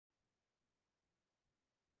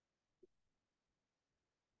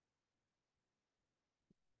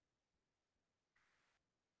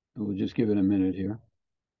We'll just give it a minute here.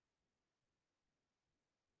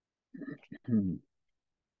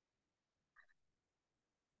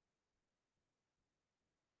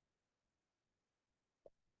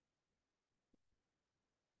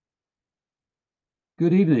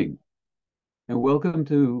 Good evening, and welcome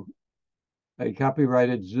to a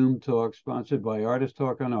copyrighted Zoom talk sponsored by Artist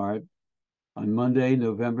Talk on Art on Monday,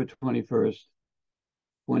 November 21st,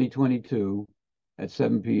 2022 at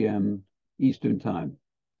 7 p.m. Eastern Time.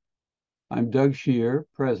 I'm Doug Shear,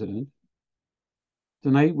 President.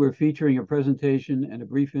 Tonight, we're featuring a presentation and a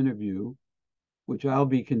brief interview, which I'll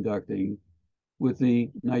be conducting with the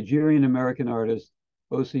Nigerian-American artist,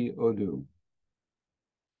 Osi Audu.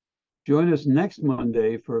 Join us next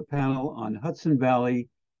Monday for a panel on Hudson Valley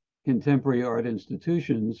Contemporary Art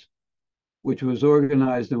Institutions, which was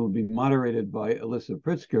organized and will be moderated by Alyssa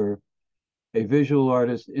Pritzker, a visual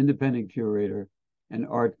artist, independent curator, and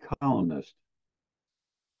art columnist.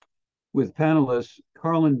 With panelists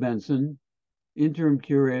Carlin Benson, interim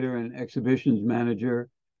curator and exhibitions manager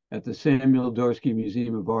at the Samuel Dorsky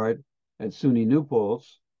Museum of Art at SUNY New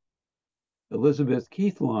Paltz, Elizabeth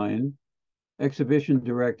Keithline, exhibition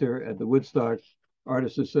director at the Woodstock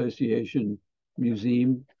Artists Association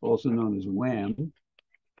Museum, also known as WAM,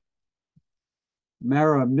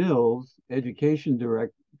 Mara Mills, education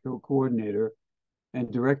director, coordinator,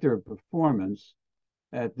 and director of performance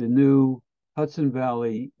at the new Hudson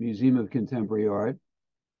Valley Museum of Contemporary Art,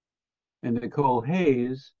 and Nicole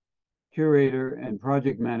Hayes, curator and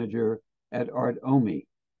project manager at Art Omi.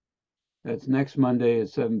 That's next Monday at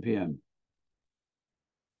 7 p.m.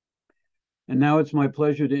 And now it's my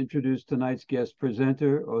pleasure to introduce tonight's guest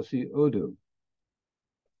presenter, Osi Audu.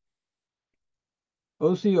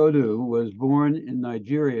 Osi Audu was born in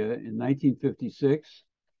Nigeria in 1956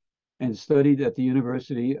 and studied at the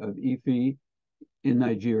University of Ife in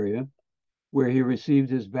Nigeria, where he received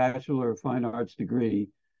his Bachelor of Fine Arts degree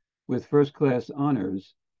with first-class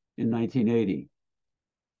honors in 1980.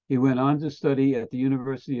 He went on to study at the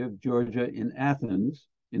University of Georgia in Athens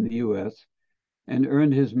in the US and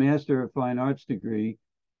earned his Master of Fine Arts degree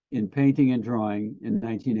in painting and drawing in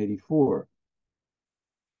 1984.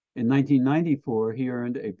 In 1994, he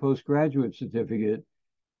earned a postgraduate certificate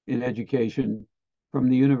in education from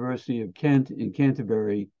the University of Kent in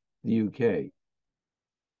Canterbury, the UK.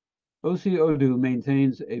 Osi Audu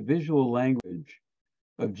maintains a visual language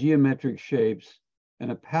of geometric shapes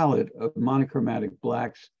and a palette of monochromatic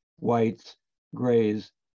blacks, whites,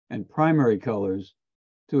 grays, and primary colors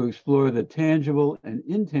to explore the tangible and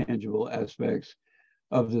intangible aspects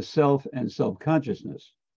of the self and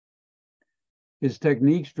self-consciousness. His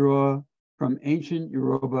techniques draw from ancient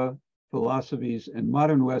Yoruba philosophies and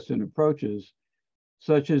modern Western approaches,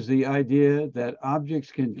 such as the idea that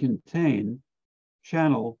objects can contain,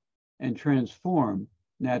 channel, and transform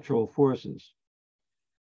natural forces.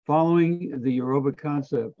 Following the Yoruba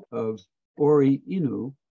concept of Ori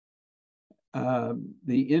Inu,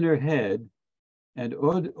 the inner head, and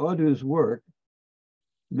Audu's work,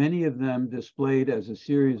 many of them displayed as a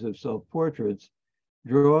series of self-portraits,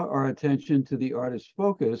 draw our attention to the artist's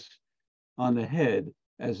focus on the head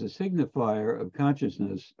as a signifier of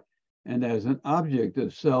consciousness and as an object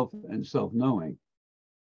of self and self-knowing.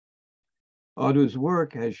 Audu's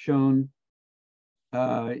work has shown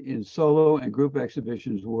in solo and group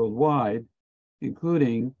exhibitions worldwide,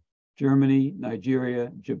 including Germany,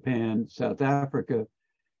 Nigeria, Japan, South Africa,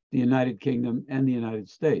 the United Kingdom, and the United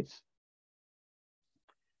States.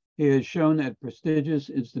 He has shown at prestigious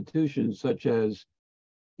institutions such as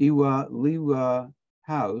Iwalewa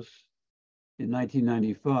Haus in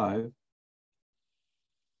 1995,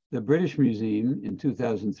 the British Museum in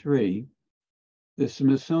 2003, the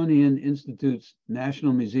Smithsonian Institute's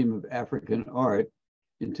National Museum of African Art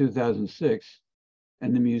in 2006,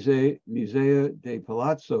 and the Museo de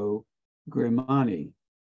Palazzo Grimani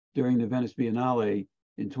during the Venice Biennale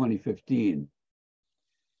in 2015.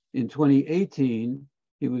 In 2018,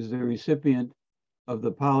 he was the recipient of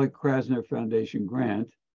the Pollock-Krasner Foundation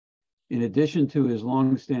grant. In addition to his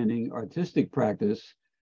longstanding artistic practice,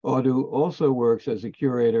 Audu also works as a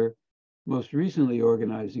curator, most recently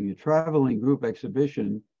organizing a traveling group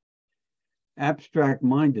exhibition, Abstract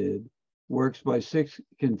Minded, works by 6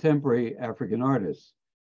 contemporary African artists,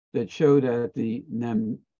 that showed at the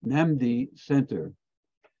Namdi Center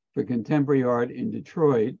for Contemporary Art in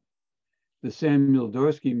Detroit, the Samuel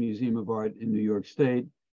Dorsky Museum of Art in New York State,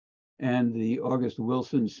 and the August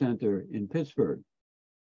Wilson Center in Pittsburgh.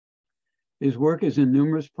 His work is in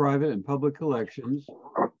numerous private and public collections,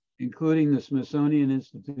 including the Smithsonian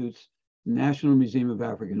Institute's National Museum of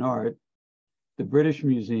African Art, the British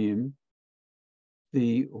Museum,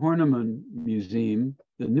 the Horniman Museum,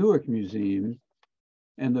 the Newark Museum,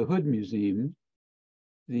 and the Hood Museum,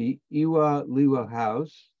 the Iwalewa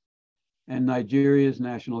Haus, and Nigeria's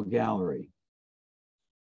National Gallery.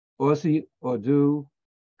 Osi Audu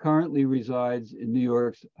currently resides in New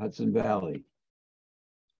York's Hudson Valley.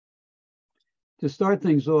 To start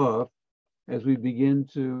things off, as we begin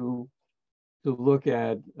to look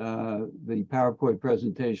at the PowerPoint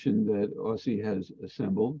presentation that Osi has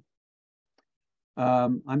assembled,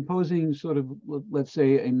 I'm posing sort of, let's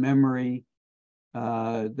say, a memory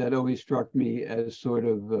that always struck me as sort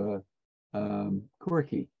of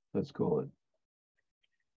quirky, let's call it.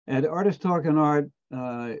 At Artist Talk and Art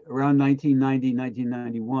around 1990,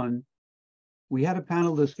 1991, we had a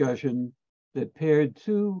panel discussion that paired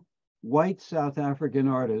two white South African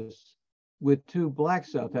artists with two Black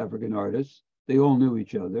South African artists. They all knew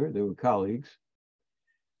each other, they were colleagues.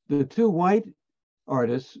 The two white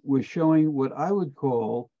artists were showing what I would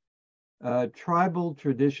call tribal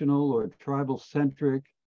traditional or tribal centric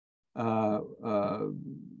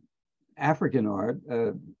African art,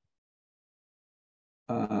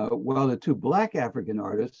 while the two Black African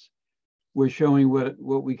artists were showing what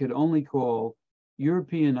we could only call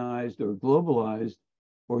Europeanized or globalized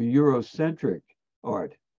or Eurocentric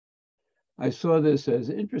art. I saw this as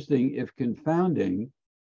interesting, if confounding,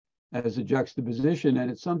 as a juxtaposition, and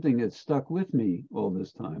it's something that stuck with me all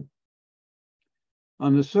this time.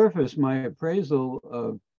 On the surface, my appraisal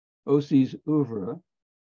of Osi's oeuvre,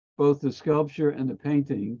 both the sculpture and the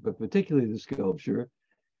painting, but particularly the sculpture,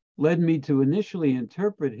 led me to initially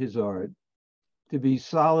interpret his art to be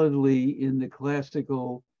solidly in the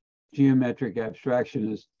classical geometric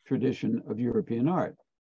abstractionist tradition of European art.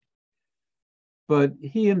 But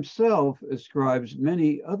he himself ascribes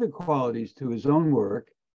many other qualities to his own work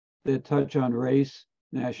that touch on race,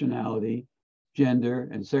 nationality, gender,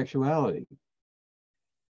 and sexuality.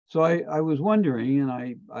 So I was wondering, and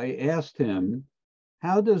I asked him,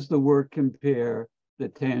 how does the work compare the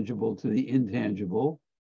tangible to the intangible?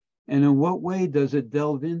 And in what way does it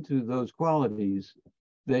delve into those qualities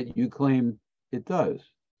that you claim it does?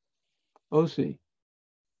 Osi.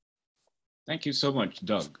 Thank you so much,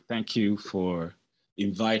 Doug. Thank you for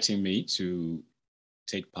inviting me to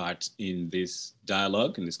take part in this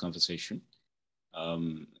dialogue, in this conversation.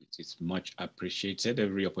 It is much appreciated.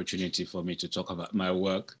 Every opportunity for me to talk about my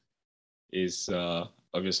work is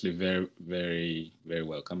obviously very, very, very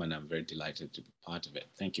welcome, and I'm very delighted to be part of it.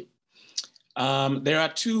 Thank you. There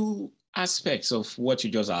are two aspects of what you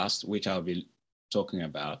just asked, which I'll be talking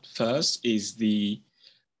about. First is the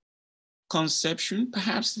conception,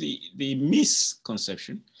 perhaps the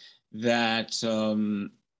misconception that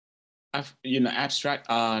abstract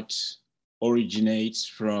art originates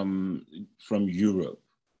from Europe,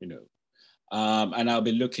 and I'll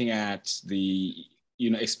be looking at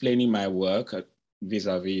explaining my work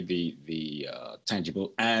vis-a-vis the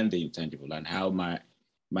tangible and the intangible, and how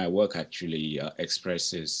my work actually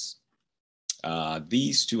expresses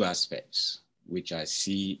these two aspects, which I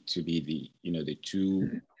see to be the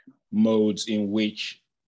two modes in which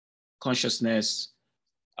consciousness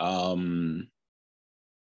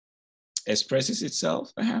expresses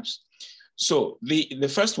itself, perhaps. So the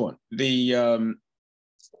first one,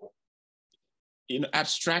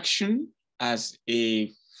 abstraction as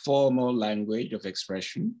a formal language of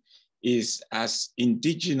expression is as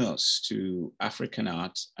indigenous to African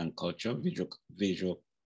art and culture, visual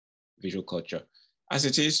culture, as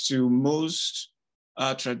it is to most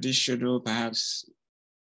traditional, perhaps,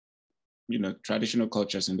 traditional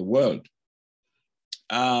cultures in the world.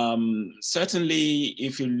 Certainly,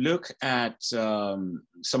 if you look at some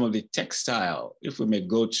of the textile, if we may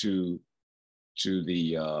go to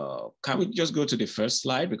the, can we just go to the first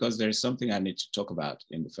slide? Because there is something I need to talk about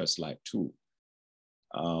in the first slide too.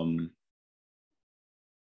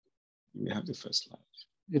 We have the first slide.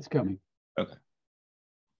 It's coming. Okay.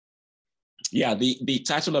 Yeah, the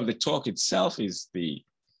title of the talk itself is the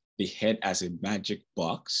head as a magic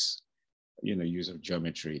box, use of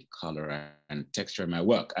geometry, color, and texture in my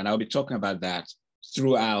work. And I'll be talking about that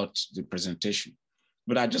throughout the presentation.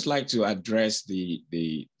 But I'd just like to address the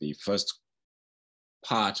first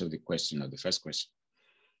part of the question, or the first question.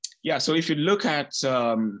 Yeah, so if you look at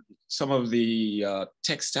some of the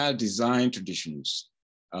textile design traditions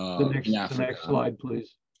in Africa. The next slide,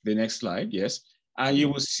 please. The next slide, yes. And you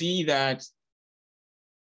will see that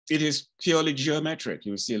it is purely geometric.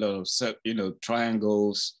 You will see a lot of,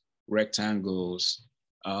 triangles, rectangles,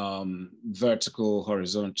 vertical,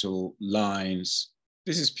 horizontal lines.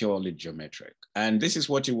 This is purely geometric. And this is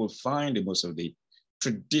what you will find in most of the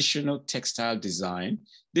traditional textile design.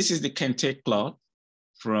 This is the kente cloth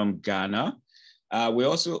from Ghana. We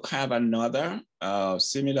also have another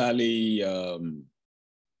similarly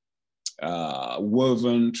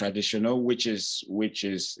woven traditional, which is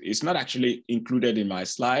it's not actually included in my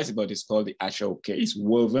slides, but it's called the Ashoke. It's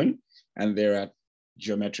woven, and there are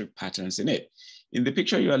geometric patterns in it. In the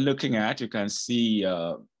picture you are looking at, you can see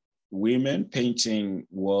women painting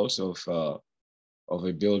walls of a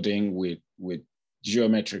building with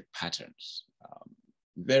geometric patterns,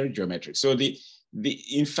 very geometric. So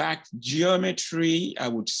in fact, geometry, I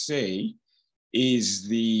would say, is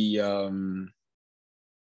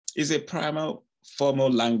is a primal formal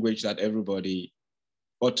language that everybody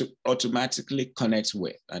automatically connects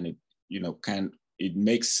with, and it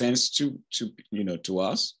makes sense to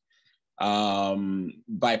us,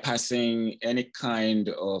 bypassing any kind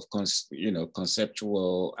of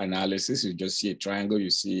conceptual analysis. You just see a triangle, you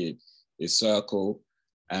see a circle,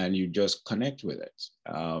 and you just connect with it,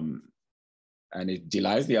 and it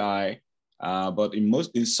delights the eye. But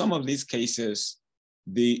in some of these cases,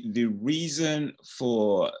 the reason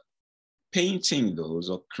for painting those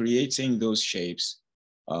or creating those shapes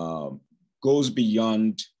goes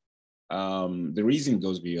beyond, the reason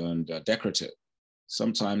goes beyond decorative.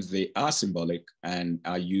 Sometimes they are symbolic and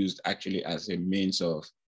are used actually as a means of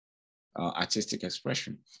artistic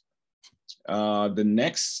expression. The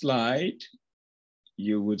next slide,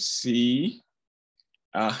 you would see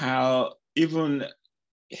how even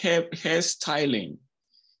hairstyling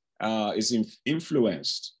is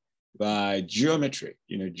influenced by geometry,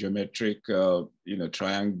 geometric,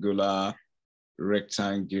 triangular,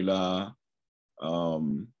 rectangular,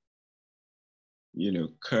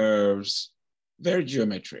 curves, very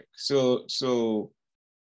geometric. So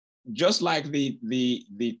just like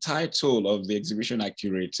the title of the exhibition I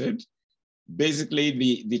curated, basically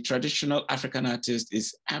the traditional African artist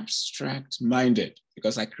is abstract minded,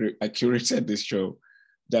 because I curated this show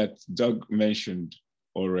that Doug mentioned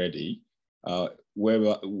already,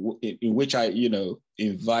 in which I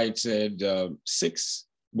invited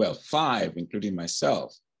 5, including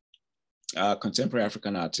myself, contemporary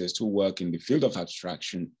African artists who work in the field of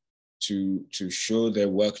abstraction to show their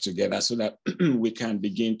work together, so that we can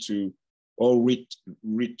begin to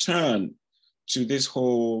return to this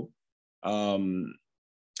whole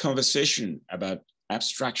conversation about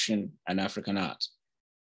abstraction and African art.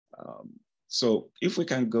 So if we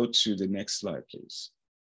can go to the next slide, please.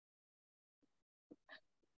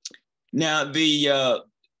 Now,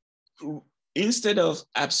 instead of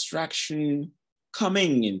abstraction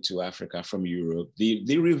coming into Africa from Europe,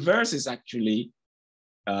 the reverse is actually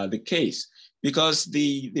the case, because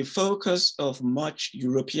the focus of much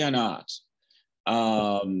European art,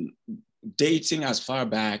 dating as far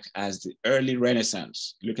back as the early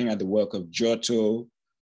Renaissance, looking at the work of Giotto,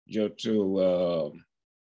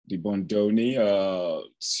 Di Bondoni,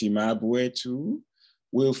 Cimabue too,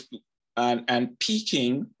 and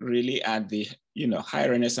peaking really at the high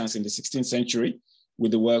Renaissance in the 16th century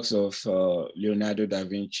with the works of Leonardo da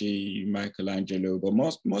Vinci, Michelangelo, but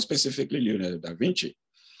more specifically Leonardo da Vinci.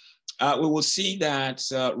 We will see that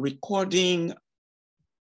recording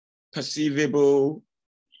perceivable,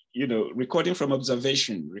 recording from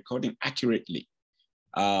observation, recording accurately,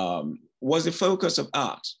 was the focus of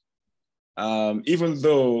art. Even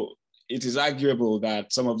though it is arguable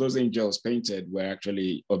that some of those angels painted were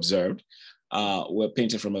actually observed, were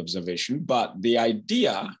painted from observation. But the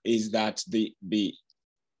idea is that the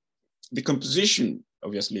composition,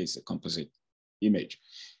 obviously it's a composite image.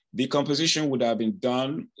 The composition would have been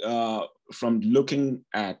done from looking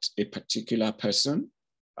at a particular person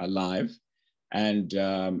alive and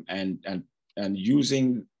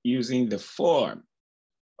using the form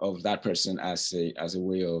of that person as a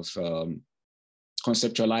way of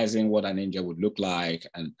conceptualizing what an angel would look like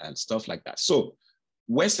and stuff like that. So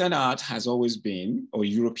Western art has always been, or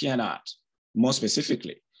European art more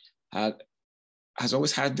specifically, has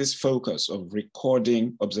always had this focus of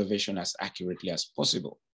recording observation as accurately as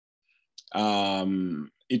possible.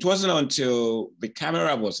 It wasn't until the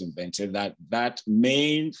camera was invented that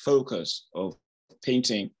main focus of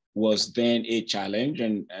painting was then a challenge,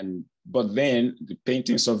 but then the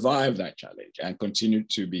painting survived that challenge and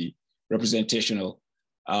continued to be representational.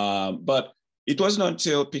 But it wasn't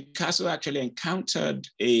until Picasso actually encountered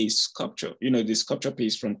a sculpture, the sculpture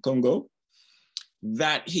piece from Congo,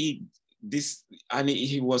 that he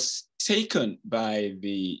was taken by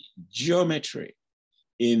the geometry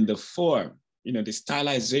in the form, the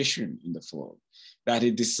stylization in the form, that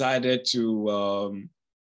he decided to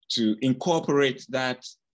incorporate that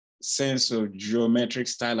sense of geometric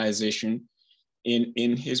stylization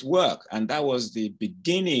in his work. And that was the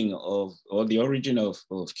beginning of, or the origin of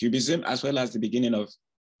Cubism, as well as the beginning of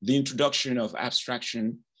the introduction of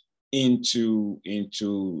abstraction into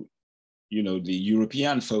the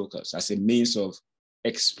European focus as a means of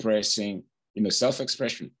expressing,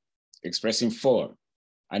 self-expression, expressing form.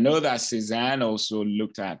 I know that Cézanne also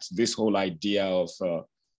looked at this whole idea of,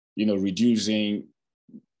 reducing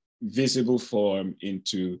visible form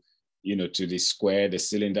into, to the square, the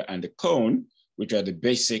cylinder, and the cone, which are the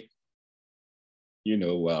basic,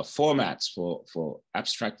 formats for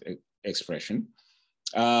abstract expression.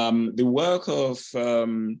 The work of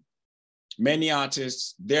many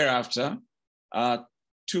artists thereafter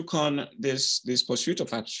took on this pursuit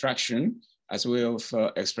of abstraction as a way of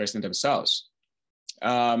expressing themselves.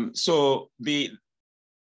 So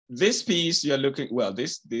this piece you're looking,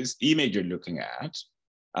 this image you're looking at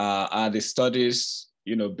are the studies,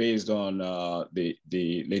 based on the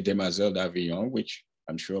Les Demoiselles d'Avignon, which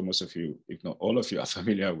I'm sure most of you, if not all of you, are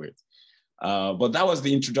familiar with. But that was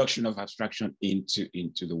the introduction of abstraction into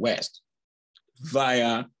the West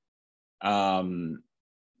via, via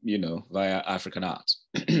African art.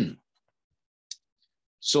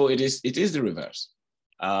 So it is the reverse.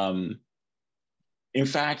 In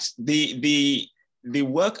fact, the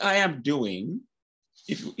work I am doing,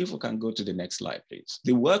 if we can go to the next slide, please.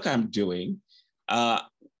 The work I'm doing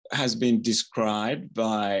has been described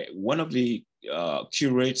by one of the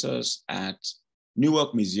curators at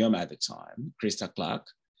Newark Museum at the time, Krista Clark.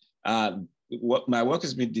 My work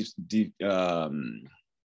has been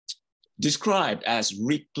described as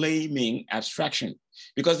reclaiming abstraction,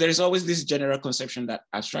 because there is always this general conception that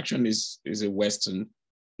abstraction is a Western,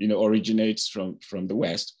 originates from the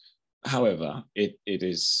West. However, it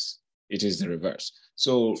is the reverse.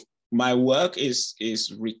 So my work is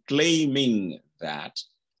reclaiming that.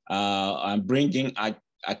 I'm bringing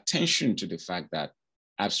attention to the fact that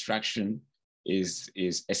abstraction is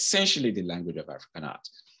essentially the language of African art.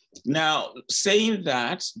 Now, saying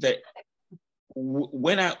that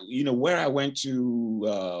when where I went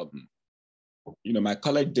to, my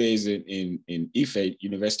college days in Ife,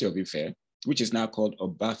 University of Ife, which is now called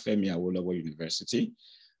Obafemi Awolowo University,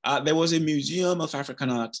 there was a museum of African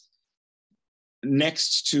art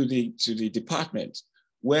next to the department,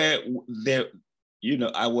 where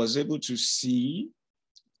I was able to see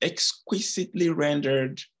exquisitely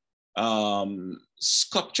rendered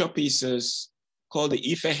sculpture pieces called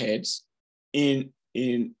the Ife heads in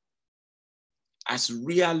as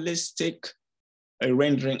realistic a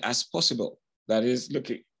rendering as possible. That is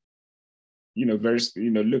looking,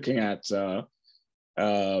 looking at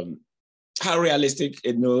how realistic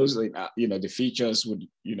it knows, the features would,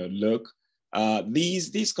 look.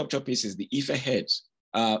 These sculpture pieces, the Ife heads,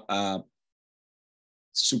 are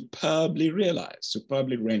superbly realized,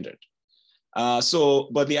 superbly rendered.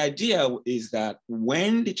 But the idea is that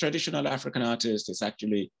when the traditional African artist is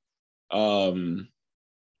actually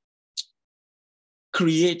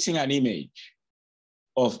creating an image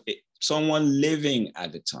of someone living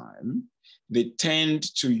at the time, they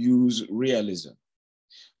tend to use realism.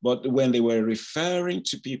 But when they were referring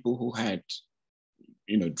to people who had,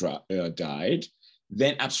 died,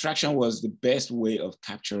 then abstraction was the best way of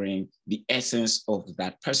capturing the essence of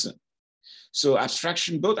that person. So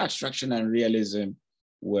both abstraction and realism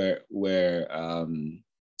were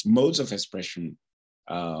modes of expression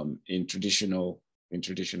in traditional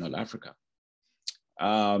Africa.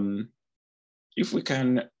 If we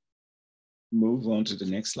can move on to the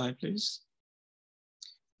next slide, please.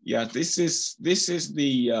 Yeah, this is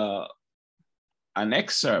the an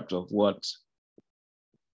excerpt of what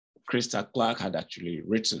Krista Clark had actually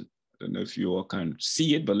written. I don't know if you all can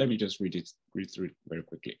see it, but let me just read through it very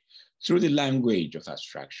quickly. Through the language of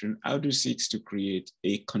abstraction, Audu seeks to create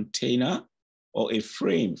a container or a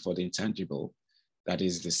frame for the intangible, that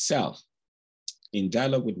is the self, in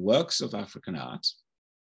dialogue with works of African art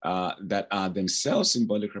that are themselves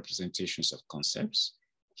symbolic representations of concepts.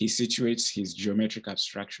 He situates his geometric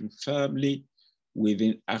abstraction firmly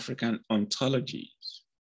within African ontologies.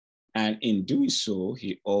 And in doing so,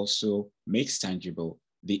 he also makes tangible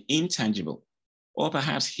the intangible, or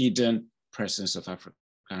perhaps hidden presence of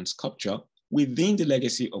African sculpture within the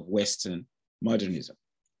legacy of Western modernism.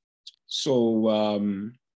 So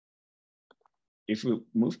if we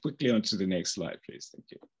move quickly on to the next slide, please, thank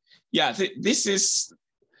you. Yeah, this is,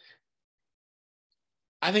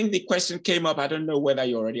 I think the question came up, I don't know whether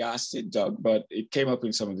you already asked it, Doug, but it came up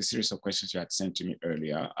in some of the series of questions you had sent to me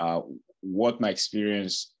earlier, what my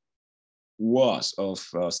experience was of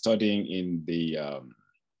studying in the,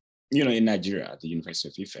 in Nigeria, at the University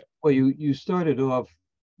of Ife. Well, you started off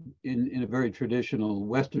in a very traditional,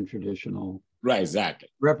 Western traditional, right, exactly,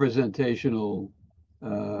 representational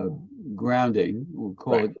grounding, we'll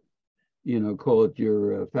call it, call it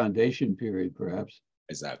your foundation period, perhaps.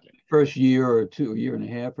 Exactly. First year or two, a year and a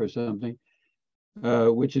half or something,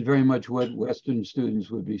 which is very much what Western students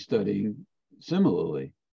would be studying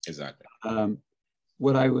similarly. Exactly.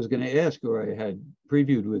 What I was going to ask, or I had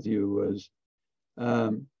previewed with you, was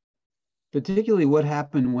particularly what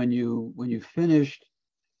happened when you finished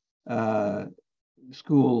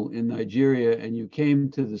school in Nigeria and you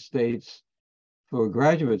came to the States for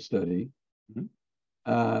graduate study. Mm-hmm.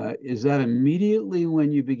 Is that immediately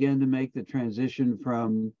when you began to make the transition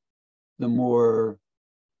from the more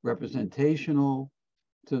representational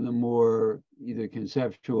to the more either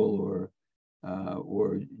conceptual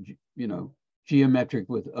or geometric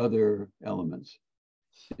with other elements?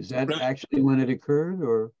 Is that actually when it occurred,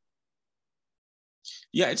 or?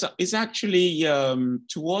 Yeah, it's actually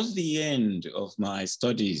towards the end of my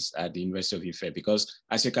studies at the University of Ife, because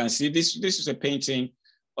as you can see, this is a painting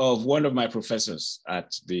of one of my professors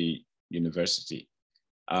at the University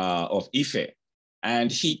of Ife,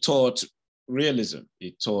 and he taught realism.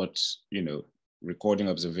 He taught, recording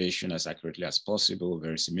observation as accurately as possible.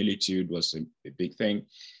 Verisimilitude was a big thing,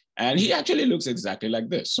 and he actually looks exactly like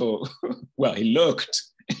this. So, well, he looked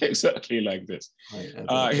exactly like this.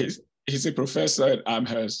 Right, he's a professor at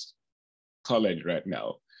Amherst College right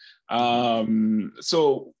now.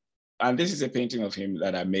 So, and this is a painting of him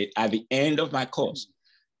that I made at the end of my course,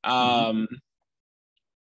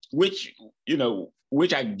 which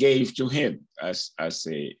I gave to him as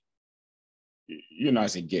a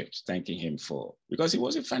gift, thanking him because he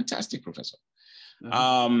was a fantastic professor.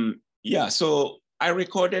 So I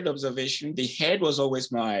recorded observation. The head was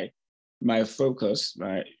always my focus,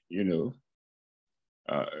 my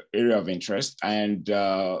area of interest, and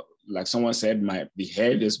like someone said, the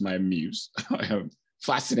head is my muse. I am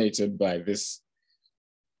fascinated by this,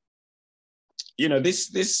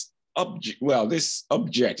 this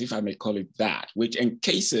object, if I may call it that, which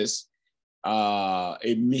encases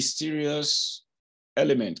a mysterious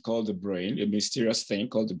element called the brain, a mysterious thing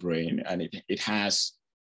called the brain, and it has,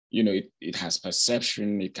 it has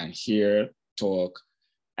perception, it can hear, talk,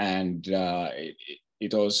 and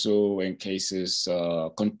it also encases,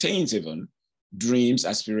 contains even dreams,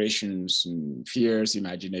 aspirations, fears,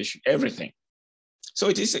 imagination, everything. So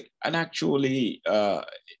it is actually,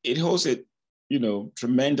 it holds a,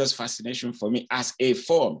 tremendous fascination for me as a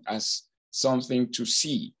form, as something to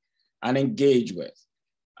see and engage with.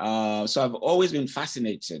 So I've always been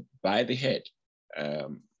fascinated by the head.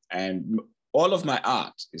 And all of my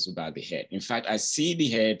art is about the head. In fact, I see the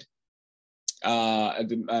head,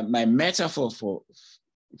 my metaphor for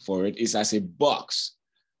it is as a box.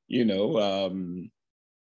 I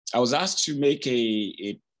was asked to make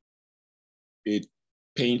a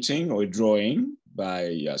painting or a drawing by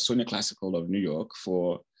Sony Classical of New York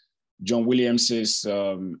for John Williams's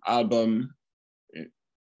album,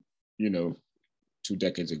 2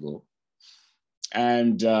 decades ago.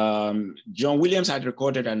 And John Williams had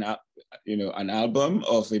recorded an album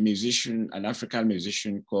of a musician, an African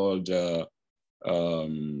musician called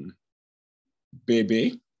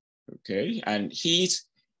Bebe, okay? And he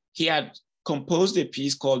had composed a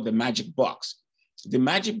piece called The Magic Box. The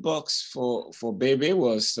Magic Box for Bebe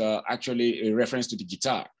was actually a reference to the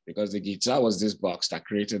guitar, because the guitar was this box that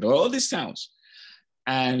created all these sounds.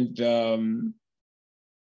 And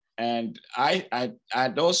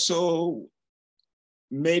I'd also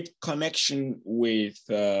made connection with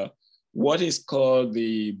what is called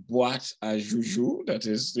the boîte à joujou.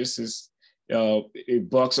 This is a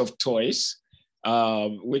box of toys,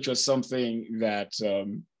 which was something that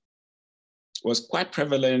was quite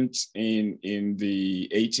prevalent in the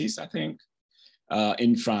 80s, I think,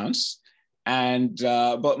 in France. And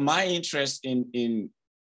but my interest in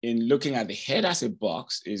looking at the head as a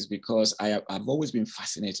box is because I've always been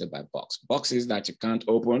fascinated by boxes that you can't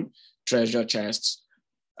open, treasure chests,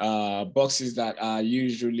 boxes that are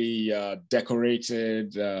usually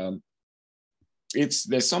decorated.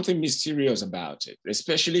 There's something mysterious about it,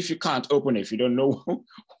 especially if you can't open it, if you don't know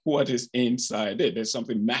what is inside it. There's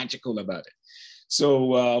something magical about it.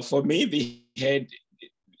 So for me, the head,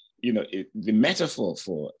 the metaphor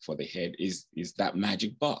for the head is that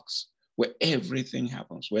magic box where everything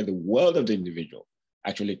happens, where the world of the individual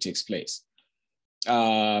actually takes place.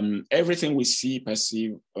 Everything we see,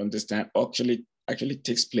 perceive, understand actually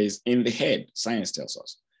takes place in the head, science tells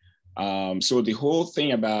us. So the whole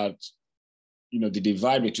thing about, the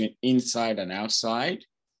divide between inside and outside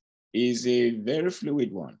is a very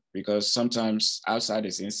fluid one, because sometimes outside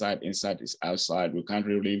is inside, inside is outside. We can't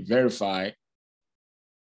really verify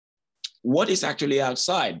what is actually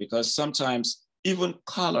outside, because sometimes even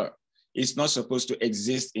color It's not supposed to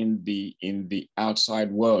exist in the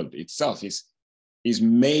outside world itself. Is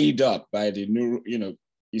made up by the neuro,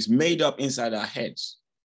 is made up inside our heads,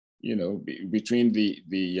 between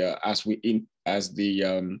as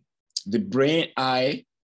the brain eye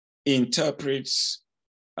interprets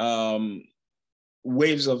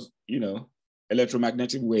waves of,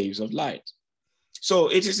 electromagnetic waves of light. So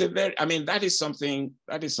it is that is something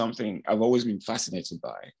I've always been fascinated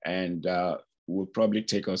by, and will probably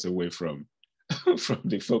take us away from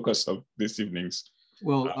the focus of this evening's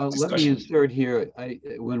let me insert here.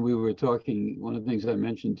 When we were talking, one of the things I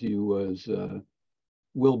mentioned to you was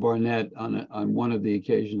Will Barnett on one of the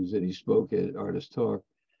occasions that he spoke at Artist Talk,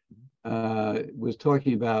 was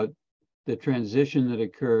talking about the transition that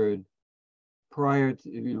occurred prior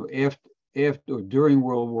to, after or during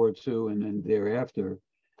World War II and then thereafter,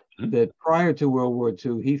 that prior to World War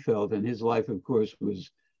II, he felt, and his life, of course, was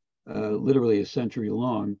literally a century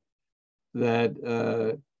long, that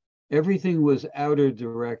everything was outer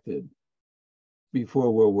directed before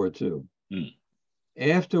World War II.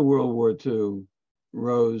 After World War II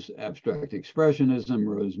rose abstract expressionism,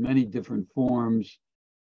 rose many different forms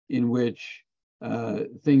in which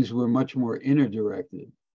things were much more inner directed.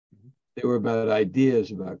 They were about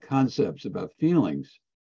ideas, about concepts, about feelings,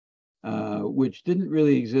 which didn't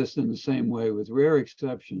really exist in the same way, with rare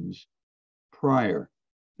exceptions, prior.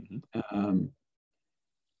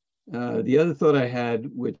 The other thought I had,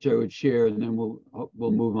 which I would share, and then we'll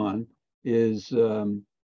move on, is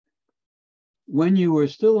when you were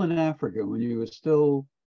still in Africa, when you were still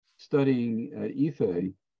studying at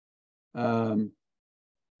Ife,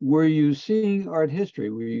 were you seeing art history?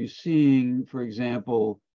 Were you seeing, for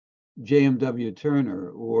example, JMW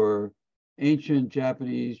Turner or ancient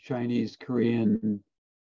Japanese, Chinese, Korean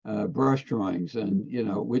brush drawings, and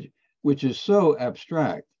which is so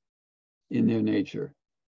abstract in their nature?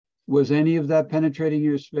 Was any of that penetrating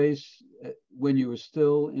your space when you were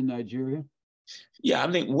still in Nigeria? Yeah,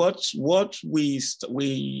 I think what we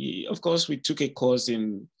of course we took a course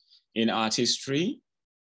in art history.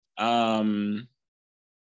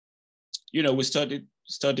 We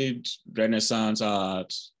studied Renaissance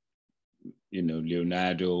art,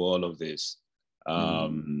 Leonardo, all of this,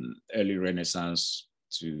 early Renaissance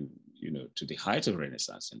to the height of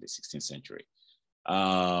Renaissance in the 16th century.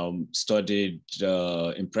 Studied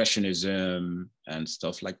Impressionism and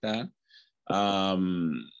stuff like that.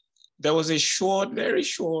 There was a very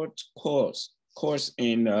short course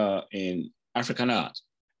in African art.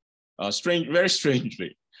 Very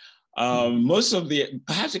strangely.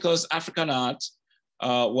 Perhaps because African art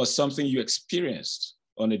was something you experienced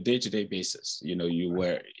on a day-to-day basis.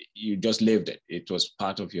 You just lived it. It was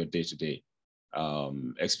part of your day-to-day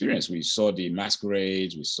experience. We saw the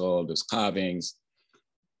masquerades, we saw those carvings.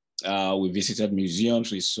 We visited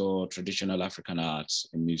museums. We saw traditional African arts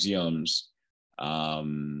in museums.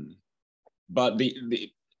 But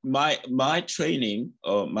my training,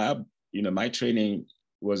 my training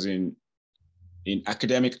was in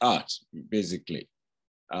academic art, basically.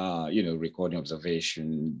 Recording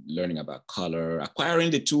observation, learning about color,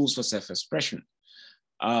 acquiring the tools for self-expression.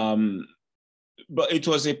 But it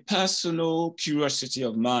was a personal curiosity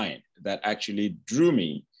of mine that actually drew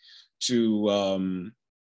me to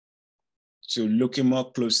looking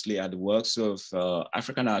more closely at the works of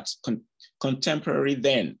African art, contemporary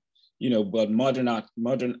then, but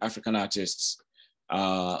modern African artists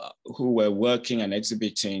who were working and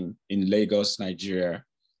exhibiting in Lagos, Nigeria.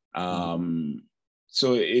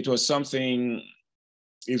 So it was something.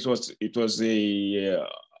 It was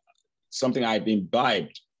something I'd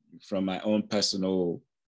imbibed from my own personal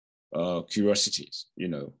curiosities,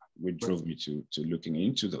 which drove me to looking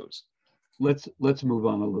into those. Let's move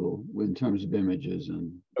on a little in terms of images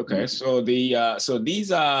and. Okay, so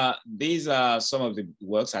these are some of the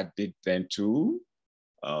works I did then too.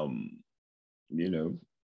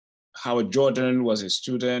 Howard Jordan was a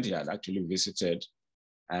student. He had actually visited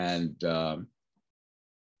and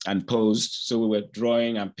posed. So we were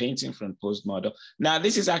drawing and painting from posed model. Now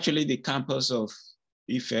this is actually the campus of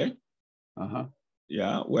Ife.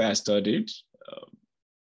 Yeah, where I studied.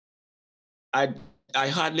 I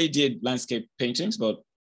hardly did landscape paintings, but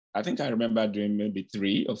I think I remember doing maybe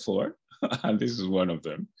 3 or 4, and this is one of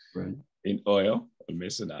them, right, in oil or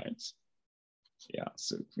masonite. Yeah,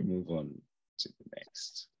 so if we move on to the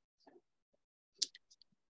next.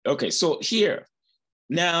 Okay, so here,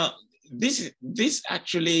 now this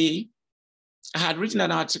actually, I had written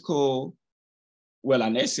an article, well,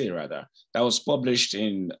 an essay rather, that was published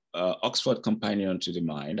in Oxford Companion to the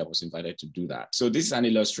Mind. I was invited to do that. So this is an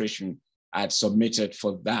illustration I had submitted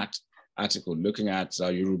for that article, looking at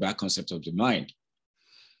Yoruba concept of the mind.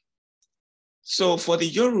 So for the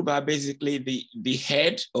Yoruba, basically the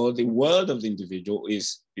head or the world of the individual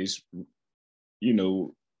is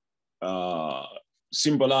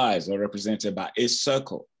symbolized or represented by a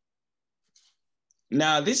circle.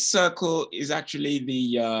 Now, this circle is actually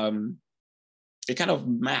the kind of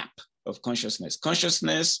map of consciousness.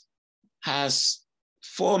 Consciousness has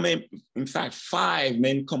five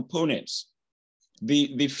main components.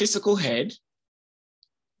 The physical head.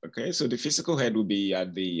 Okay, so the physical head will be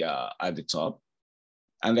at the top,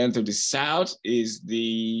 and then to the south is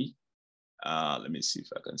the. Let me see if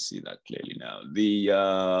I can see that clearly now.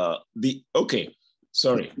 Okay,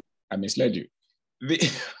 sorry, I misled you.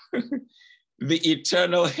 The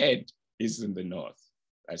eternal head is in the north,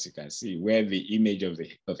 as you can see, where the image of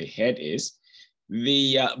the head is. On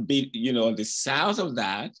the south of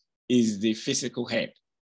that is the physical head.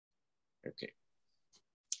 Okay.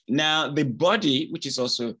 Now, the body, which is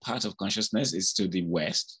also a part of consciousness, is to the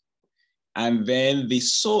west. And then the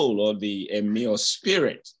soul or the emi or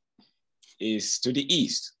spirit is to the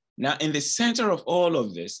east. Now, in the center of all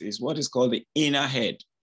of this is what is called the inner head.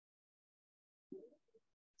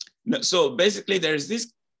 So basically, there is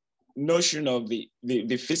this notion of the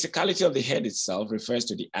physicality of the head itself refers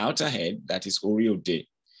to the outer head, that is Ori-Ode.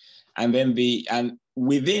 And then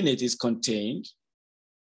within it is contained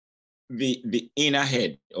the inner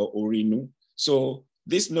head or Orinu. So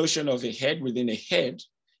this notion of a head within a head,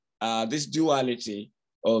 this duality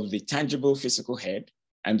of the tangible physical head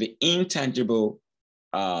and the intangible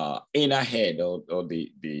inner head or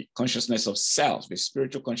the consciousness of self, the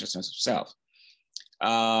spiritual consciousness of self,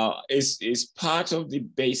 is part of the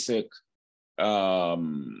basic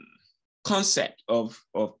concept of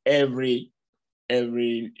every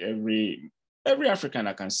African,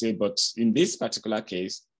 I can say, but in this particular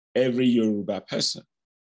case, every Yoruba person.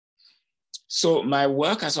 So my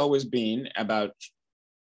work has always been about,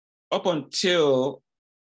 whilst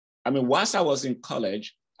I was in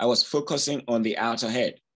college, I was focusing on the outer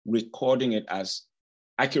head, recording it as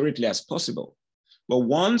accurately as possible. But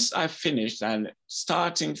once I finished and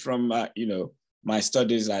starting from, my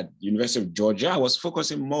studies at University of Georgia, I was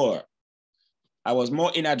focusing more. I was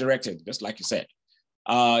more inner directed, just like you said,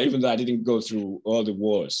 even though I didn't go through all the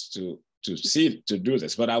wars to do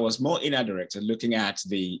this, but I was more inner directed, looking at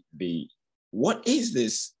what is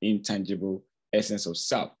this intangible essence of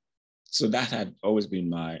self? So that had always been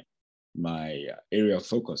my area of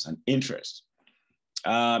focus and interest.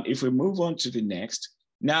 If we move on to the next,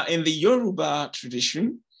 now in the Yoruba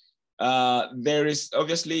tradition, there is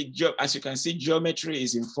obviously, as you can see, geometry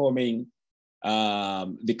is informing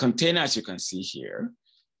the container, as you can see here.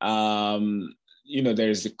 There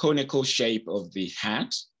is the conical shape of the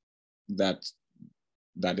hat that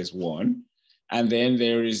is one. And then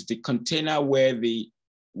there is the container where the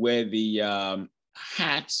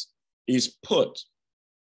hat is put,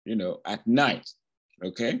 at night,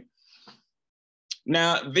 okay?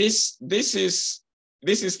 Now, this is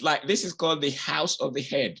called the house of the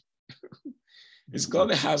head. It's called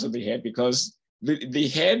the house of the head because the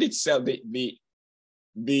head itself, if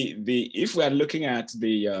we are looking at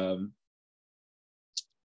the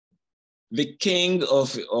king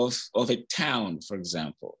of a town, for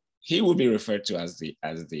example, he will be referred to as the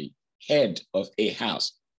head of a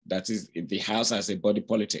house. That is, the house as a body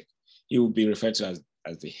politic. He will be referred to as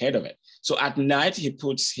the head of it. So at night, he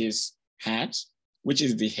puts his hat, which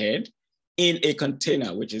is the head, in a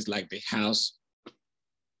container, which is like the house,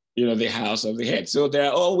 the house of the head. So there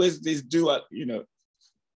are always these dual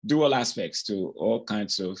aspects to all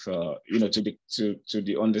kinds of, to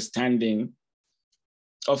the understanding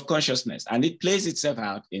of consciousness. And it plays itself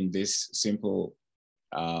out in this simple,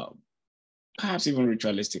 perhaps even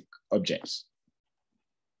ritualistic objects.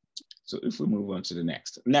 So if we move on to the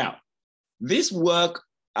next. Now, this work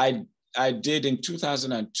I did in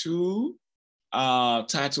 2002,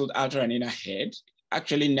 titled Outer and Inner Head,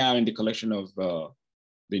 actually now in the collection of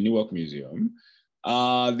the Newark Museum.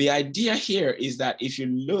 The idea here is that if you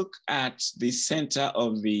look at the center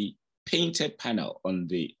of the painted panel on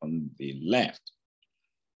the left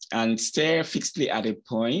and stare fixedly at a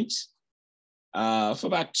point for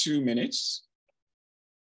about 2 minutes,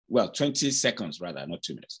 well, 20 seconds rather, not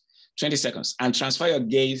 2 minutes, 20 seconds, and transfer your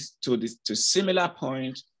gaze to similar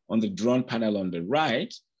point on the drawn panel on the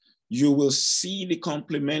right, you will see the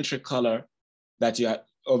complementary color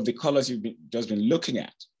of the colors you've just been looking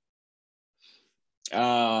at.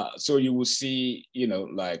 So you will see,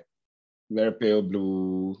 like very pale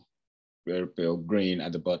blue, very pale green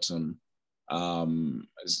at the bottom.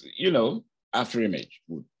 After image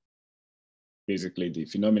would basically, the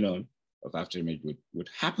phenomenon of after image would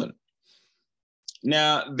happen.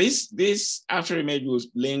 Now, this after image will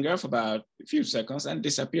linger for about a few seconds and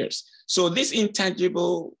disappears. So this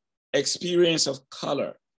intangible experience of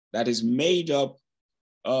color that is made up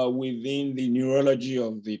within the neurology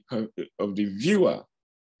of the viewer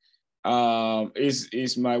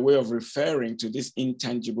is my way of referring to this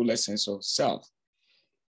intangible essence of self,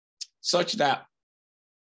 such that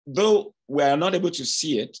though we are not able to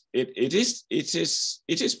see it, it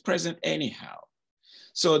is present anyhow.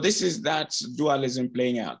 So this is that dualism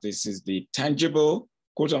playing out. This is the tangible,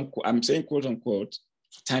 quote unquote, I'm saying quote unquote,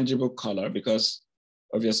 tangible color, because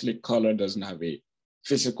obviously color doesn't have a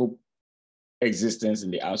physical existence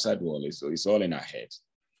in the outside world. It's all in our head.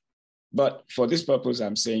 But for this purpose,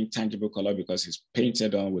 I'm saying tangible color because it's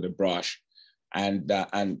painted on with a brush. And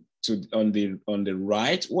on the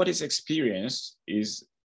right, what is experienced is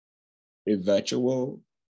a virtual,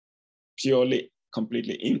 purely,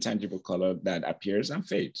 completely intangible color that appears and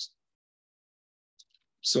fades.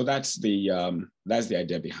 So that's the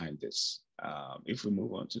idea behind this. If we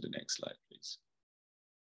move on to the next slide, please.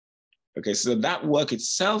 Okay, so that work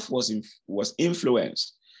itself was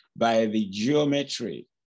influenced by the geometry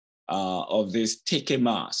of this Teke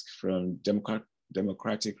mask from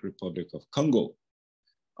Democratic Republic of Congo.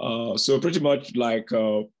 So pretty much like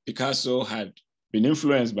Picasso had been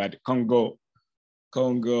influenced by the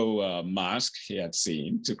Congo mask he had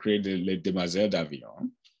seen to create the Les Demoiselles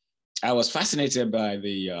d'Avion. I was fascinated by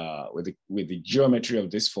with the geometry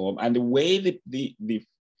of this form and the way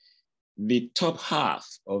the top half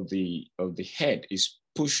of the head is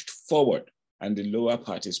pushed forward and the lower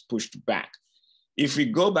part is pushed back. If we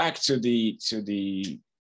go back to the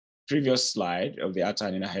previous slide of the outer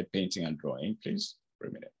and inner head painting and drawing, please, for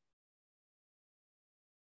a minute.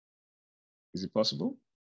 Is it possible?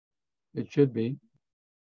 It should be.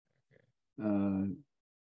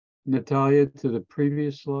 Natalia, to the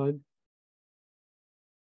previous slide.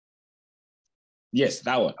 Yes,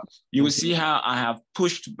 that one. You will see how I have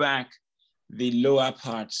pushed back the lower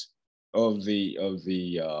part of the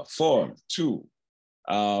form too,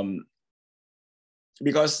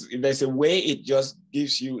 because there's a way it just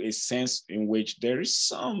gives you a sense in which there is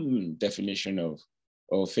some definition of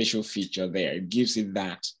facial feature there. It gives it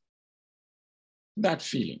that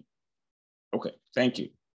feeling. Okay, thank you.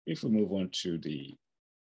 If we move on to to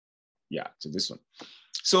this one.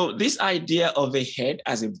 So this idea of a head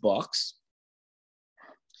as a box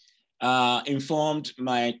informed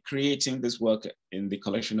my creating this work in the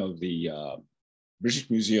collection of the British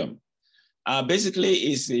Museum.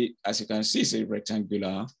 Basically, as you can see, it's a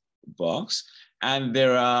rectangular box, and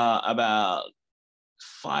there are about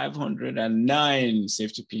 509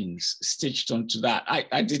 safety pins stitched onto that.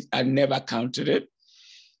 I never counted it,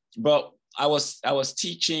 but I was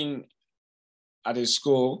teaching at a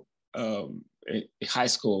school, a high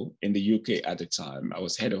school in the UK at the time. I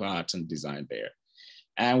was head of art and design there.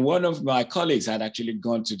 And one of my colleagues had actually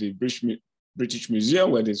gone to the British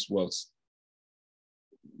Museum where this was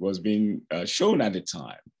being shown at the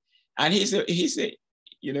time. And he's a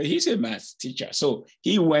math teacher. So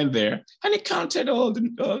he went there and he counted all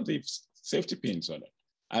the safety pins on it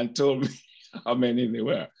and told me how many there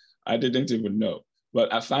were. I didn't even know.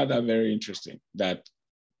 But I found that very interesting, that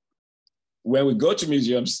when we go to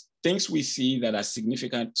museums, things we see that are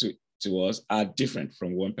significant to us are different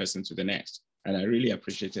from one person to the next. And I really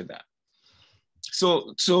appreciated that.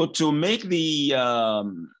 So to make the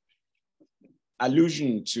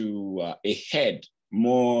allusion to a head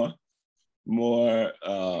more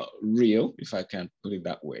real, if I can put it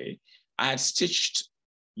that way, I had stitched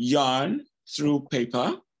yarn through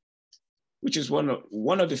paper, which is one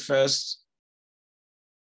of the first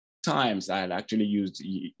times I had actually used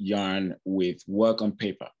yarn with work on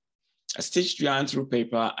paper. I stitched yarn through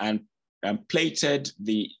paper and plaited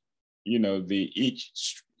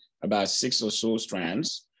each about 6 or so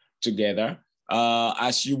strands together,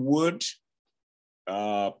 as you would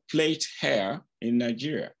plait hair in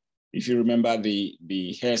Nigeria. If you remember the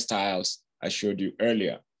hairstyles I showed you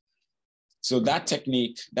earlier. So that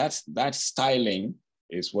technique, that styling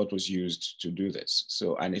is what was used to do this.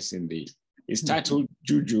 So, and it's titled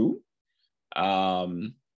Juju,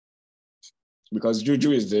 because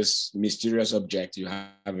Juju is this mysterious object you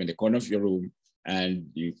have in the corner of your room, and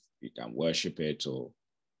you can worship it or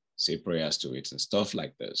say prayers to it and stuff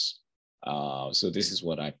like this. So this is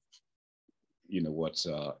what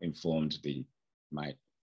informed my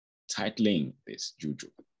titling this Juju.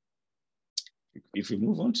 If we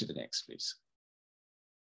move on to the next, please.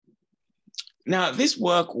 Now, this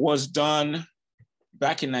work was done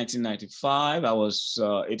back in 1995.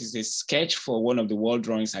 It is a sketch for one of the wall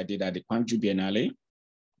drawings I did at the Gwangju Biennale.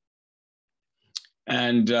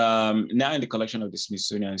 and now in the collection of the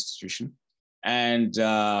Smithsonian Institution. And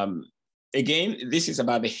again, this is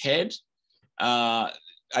about the head.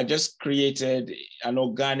 I just created an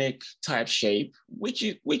organic type shape,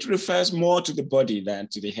 which refers more to the body than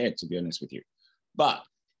to the head, to be honest with you. But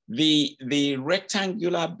the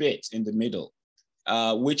rectangular bit in the middle,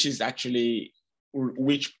 which is actually,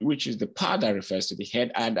 which is the part that refers to the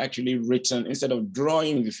head, I'd actually written, instead of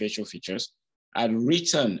drawing the facial features, I'd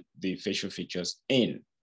written the facial features in,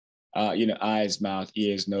 eyes, mouth,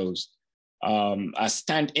 ears, nose, a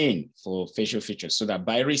stand-in for facial features, so that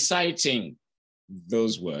by reciting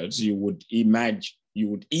those words, you would image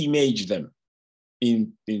them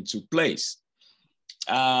into place.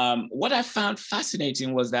 What I found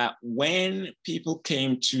fascinating was that when people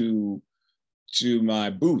came to my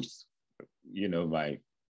booth, my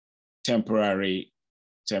temporary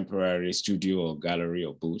studio or gallery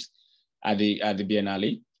or booth at the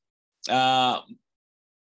Biennale,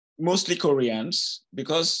 mostly Koreans,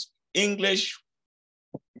 because English,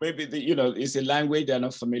 maybe is a language they're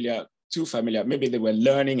not too familiar. Maybe they were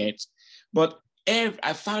learning it, but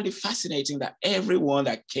I found it fascinating that everyone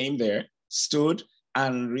that came there stood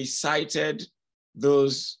and recited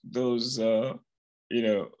those the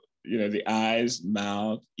eyes,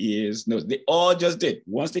 mouth, ears, nose. They all just did.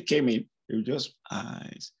 Once they came in, it was just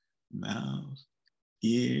eyes, mouth,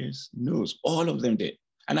 ears, nose. All of them did,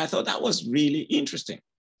 and I thought that was really interesting.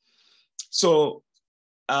 So,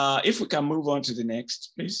 if we can move on to the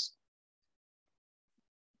next, please.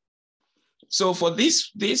 So for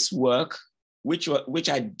this work, which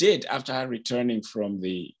I did after returning from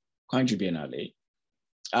the Country Biennale,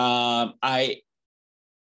 I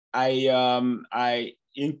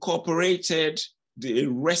incorporated the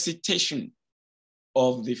recitation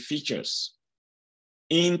of the features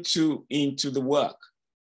into the work,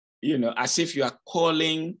 as if you are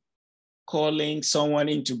calling someone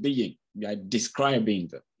into being. You are describing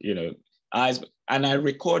them, eyes. And I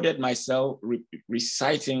recorded myself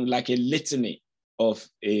reciting like a litany of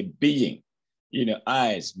a being,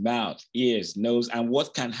 eyes, mouth, ears, nose, and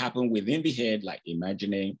what can happen within the head, like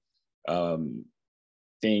imagining,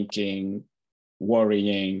 thinking,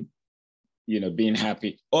 worrying, being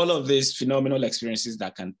happy, all of these phenomenal experiences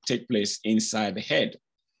that can take place inside the head.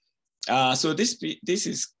 So this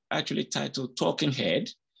is actually titled Talking Head.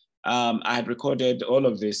 I had recorded all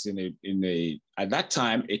of this at that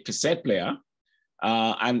time, a cassette player,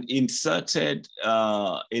 and inserted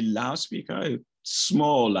a loudspeaker, a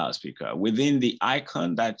small loudspeaker, within the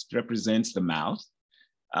icon that represents the mouth,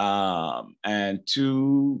 and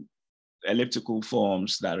two elliptical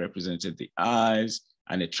forms that represented the eyes,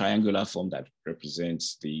 and a triangular form that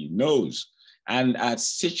represents the nose. And I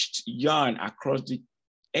stitched yarn across the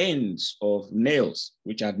ends of nails,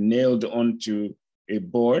 which I'd nailed onto a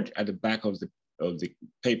board at the back of the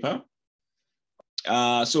paper.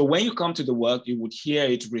 So when you come to the work, you would hear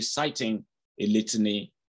it reciting a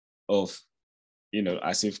litany of,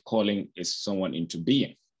 as if calling someone into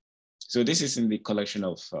being. So this is in the collection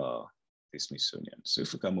of the Smithsonian. So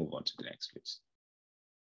if we can move on to the next, please.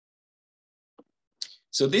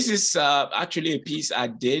 So this is actually a piece I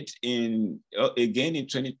did again in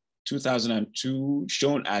 2002,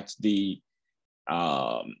 shown at the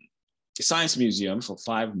Science Museum for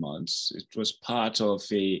 5 months. It was part of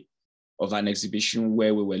an exhibition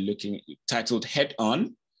where we were looking, titled Head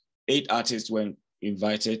On. 8 artists were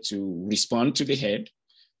invited to respond to the head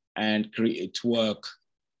and create work.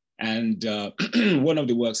 And one of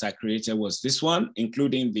the works I created was this one,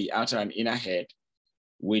 including the outer and inner head,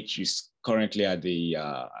 which is currently at the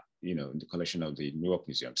the collection of the Newark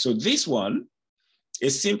Museum. So this one, a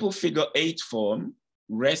simple figure 8 form,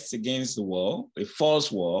 rests against the wall, a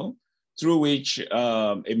false wall, through which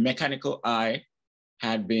a mechanical eye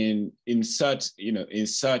had been inserted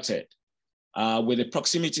with a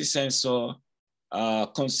proximity sensor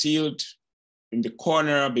concealed in the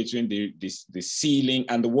corner between the ceiling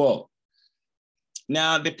and the wall.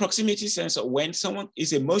 Now, the proximity sensor, when someone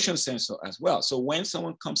is a motion sensor as well. So when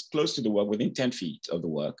someone comes close to the work, within 10 feet of the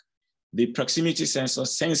work, the proximity sensor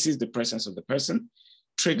senses the presence of the person,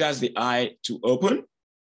 triggers the eye to open.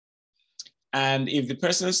 And if the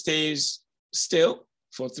person stays still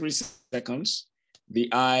for 3 seconds, the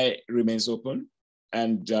eye remains open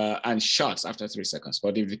and shuts after 3 seconds.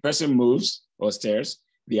 But if the person moves or stares,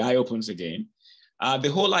 the eye opens again.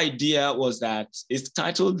 The whole idea was that it's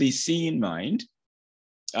titled The Seeing Mind.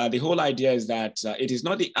 The whole idea is that it is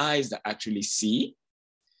not the eyes that actually see.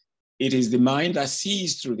 It is the mind that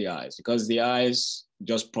sees through the eyes, because the eyes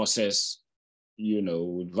just process,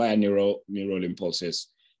 via neural impulses,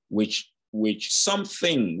 which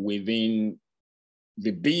something within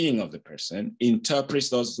the being of the person,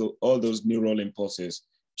 interprets all those neural impulses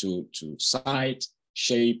to sight,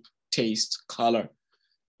 shape, taste, color.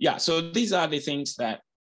 Yeah, so these are the things that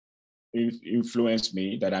influence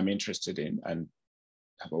me, that I'm interested in, and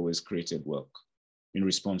have always created work in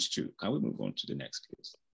response to. Can we move on to the next,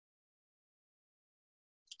 please?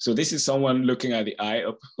 So this is someone looking at the eye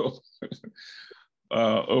up,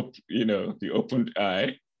 the opened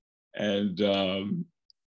eye, and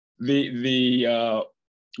the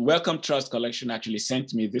Wellcome Trust collection actually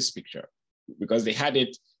sent me this picture because they had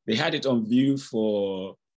it on view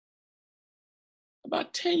for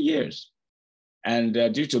about 10 years. And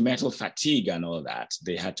due to metal fatigue and all that,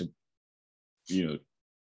 they had to,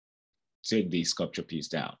 take the sculpture piece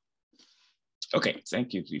down. Okay,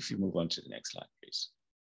 thank you. If you move on to the next slide, please.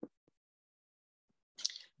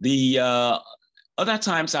 The other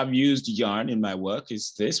times I've used yarn in my work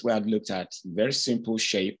is this, where I've looked at very simple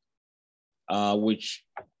shape, which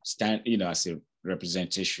stand, as a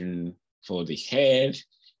representation for the head,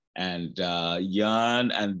 and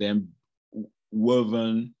yarn, and then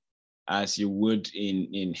woven as you would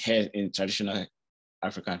in traditional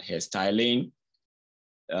African hairstyling,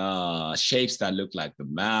 shapes that look like the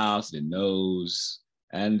mouth, the nose,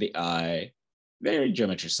 and the eye, very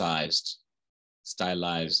geometricized,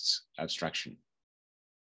 stylized abstraction.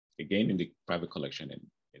 Again, in the private collection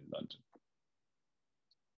in London,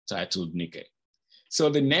 titled Nike. So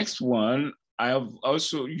the next one, I have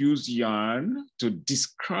also used yarn to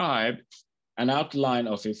describe an outline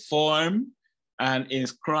of a form and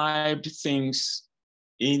inscribed things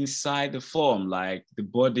inside the form, like the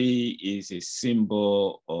body is a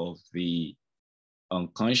symbol of the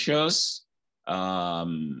unconscious,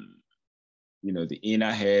 the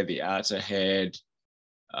inner head, the outer head,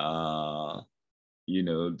 the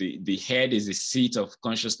head is the seat of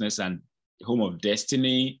consciousness and home of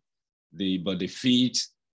destiny, but the feet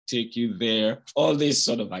take you there, all these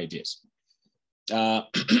sort of ideas,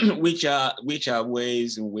 which are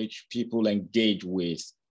ways in which people engage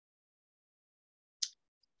with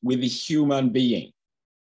the human being,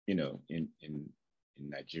 in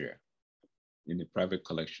Nigeria, in the private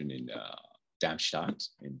collection in Darmstadt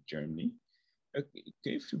in Germany. Okay,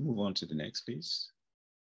 if you move on to the next, please.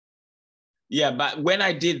 Yeah, but when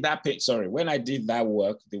I did that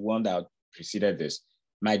work, the one that preceded this,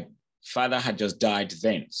 my father had just died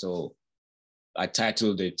then. So I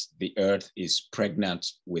titled it, "The Earth is Pregnant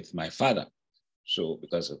with My Father." So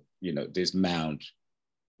because of, this mound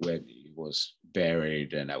where he was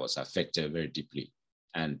buried, and I was affected very deeply.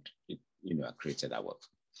 And, I created that work.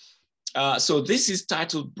 So this is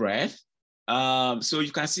titled Breath. So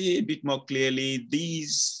you can see a bit more clearly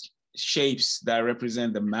these shapes that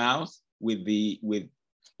represent the mouth with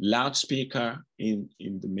loudspeaker in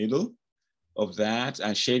the middle of that,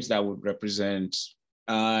 and shapes that would represent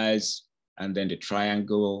eyes, and then the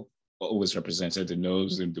triangle always represented the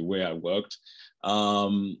nose in the way I worked.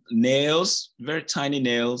 Nails, very tiny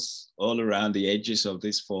nails all around the edges of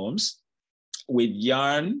these forms, with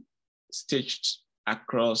yarn stitched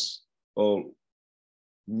across, or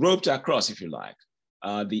roped across, if you like,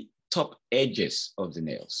 the top edges of the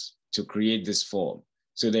nails to create this form.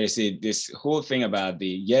 So there's this whole thing about the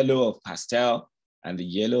yellow of pastel and the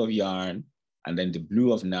yellow of yarn, and then the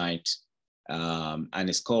blue of night, and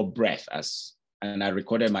it's called Breath. And I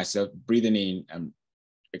recorded myself breathing in and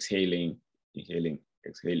exhaling, inhaling,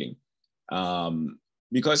 exhaling.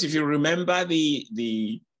 Because if you remember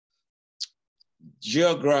the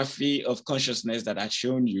geography of consciousness that I've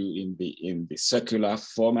shown you in the circular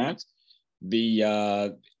format,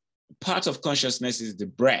 the part of consciousness is the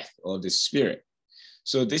breath or the spirit.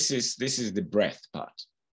 So this is the breath part.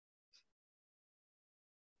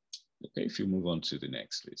 Okay, if you move on to the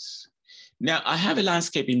next, please. Now I have a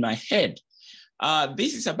landscape in my head.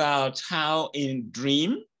 This is about how in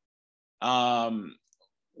dream,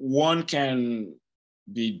 one can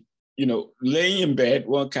be, laying in bed,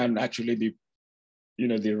 one can actually be,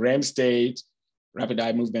 the REM state, rapid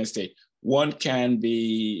eye movement state. One can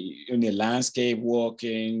be in a landscape,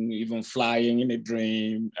 walking, even flying in a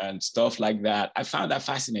dream and stuff like that. I found that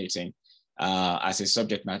fascinating as a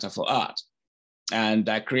subject matter for art. And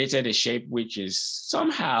I created a shape which is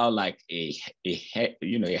somehow like a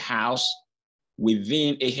house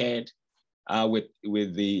within a head,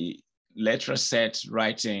 with the letter set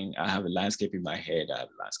writing. I have a landscape in my head. I have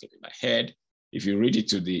a landscape in my head. If you read it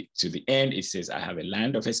to the end, it says I have a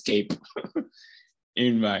land of escape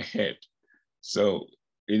in my head. So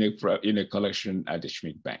in a collection at the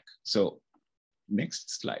SchmidtBank. So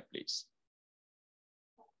next slide, please.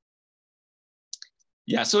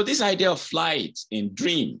 Yeah, so this idea of flight in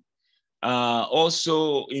dream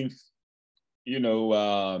also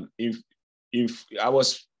if I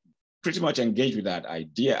was pretty much engaged with that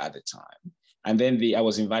idea at the time. And then I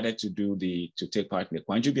was invited to take part in the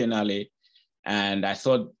Gwangju Biennale. And I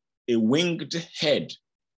thought a winged head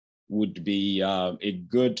would be a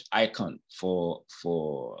good icon for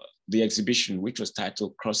the exhibition, which was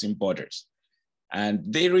titled Crossing Borders. And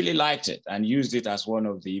they really liked it and used it as one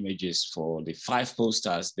of the images for the 5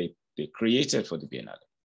 posters they created for the Biennale.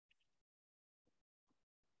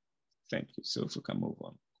 Thank you. So if we can move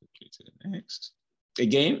on quickly to the next.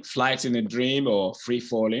 Again, flight in a dream or free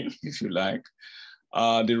falling, if you like.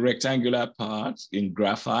 The rectangular part in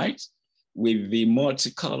graphite with the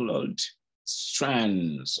multicolored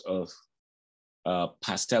strands of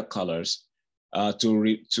pastel colors as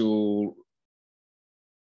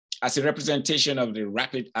a representation of the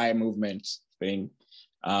rapid eye movement thing,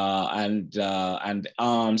 and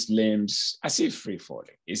arms, limbs, as if free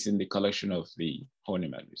falling. It's in the collection of the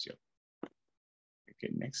Horniman Museum.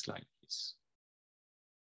 Okay, next slide, please.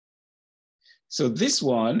 So this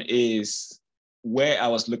one is where I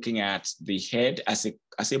was looking at the head as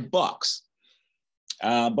a box.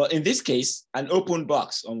 But in this case, an open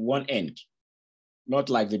box on one end, not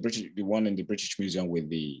like the one in the British Museum with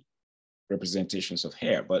the representations of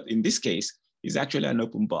hair. But in this case, it's actually an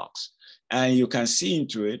open box. And you can see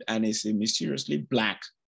into it, and it's a mysteriously black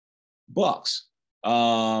box.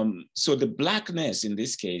 So the blackness in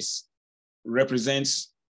this case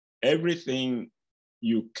represents everything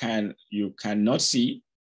you cannot see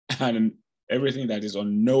and everything that is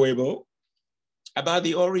unknowable about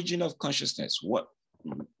the origin of consciousness,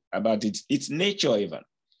 about its nature even,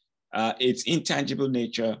 its intangible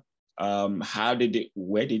nature.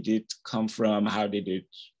 Where did it come from? How did it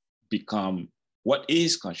become? What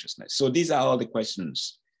is consciousness? So these are all the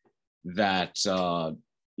questions that,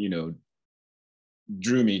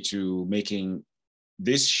 drew me to making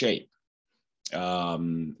this shape.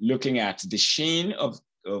 Looking at the sheen of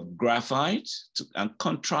graphite and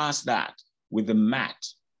contrast that with the matte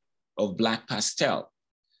of black pastel.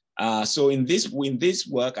 So in this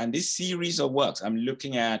work and this series of works, I'm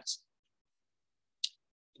looking at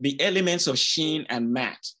the elements of sheen and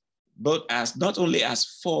matte, both as not only as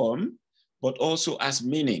form, but also as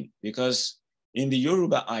meaning, because in the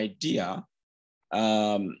Yoruba idea,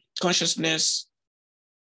 consciousness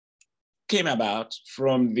came about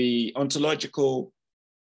from the ontological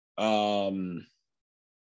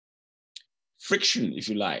friction, if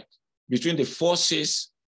you like, between the forces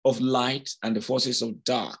of light and the forces of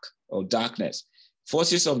darkness.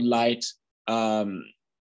 Forces of light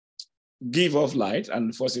give off light, and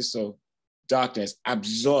the forces of darkness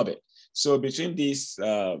absorb it. So between this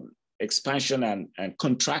expansion and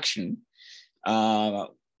contraction,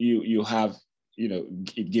 you have,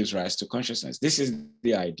 it gives rise to consciousness. This is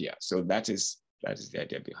the idea. So that is the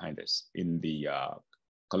idea behind this in the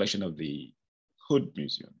collection of the Hood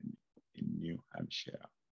Museum in New Hampshire.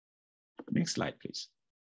 Next slide, please.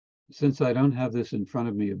 Since I don't have this in front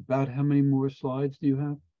of me, about how many more slides do you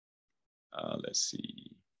have? Let's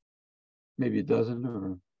see. Maybe a dozen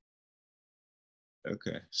or?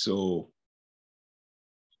 Okay, so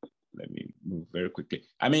let me move very quickly.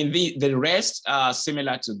 I mean, the rest are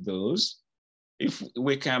similar to those. If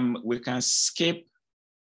we can skip,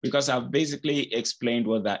 because I've basically explained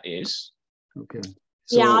what that is. Okay.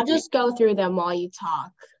 So, yeah, I'll just go through them while you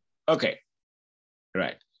talk. Okay,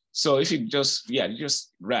 right. So if you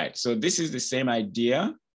right. So this is the same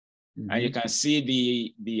idea. Mm-hmm. And you can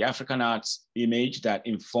see the African arts image that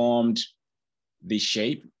informed the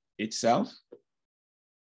shape itself.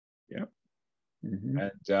 Yeah. Mm-hmm.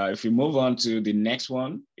 And if you move on to the next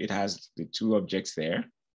one, it has the 2 objects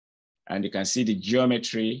there. And you can see the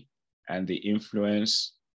geometry and the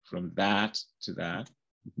influence from that to that.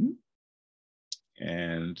 Mm-hmm.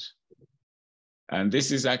 And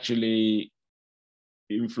this is actually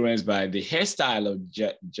influenced by the hairstyle of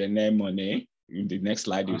Janelle Monáe. In the next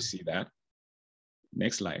slide, you'll see that.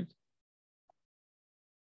 Next slide.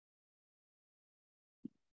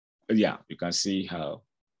 Yeah, you can see how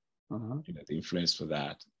the influence for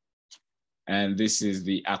that. And this is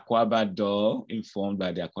the Akwaaba doll, informed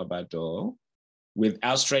by the Akwaaba doll, with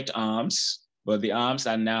outstretched arms, but the arms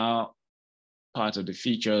are now part of the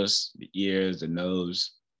features, the ears, the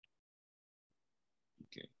nose.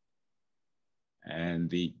 Okay. And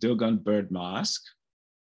the Dogon bird mask.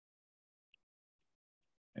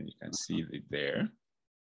 And you can see it there.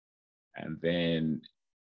 And then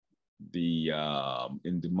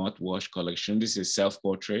in the Mott-Warsh collection, this is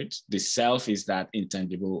self-portrait. The self is that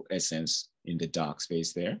intangible essence in the dark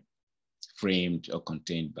space there, framed or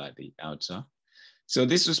contained by the outer. So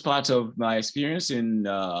this was part of my experience in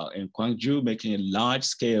Gwangju, making a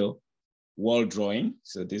large-scale wall drawing.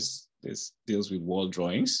 So this deals with wall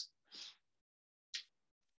drawings.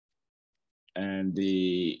 And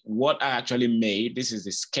what I actually made, this is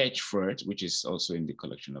the sketch for it, which is also in the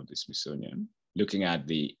collection of the Smithsonian, looking at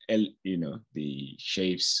the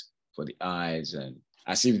shapes for the eyes and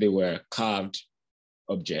as if they were carved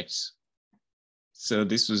objects. So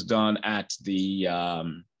this was done at the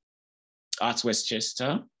Arts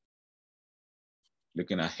Westchester,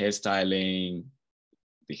 looking at hairstyling,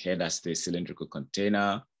 the head as the cylindrical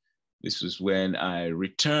container. This was when I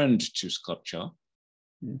returned to sculpture,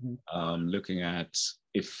 looking at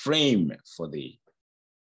a frame for the,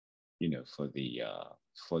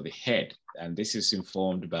 for the head. And this is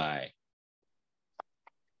informed by,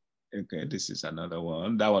 okay, this is another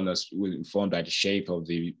one. That one was informed by the shape of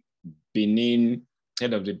the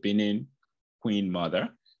head of the Benin Queen Mother.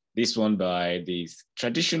 This one by the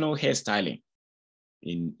traditional hairstyling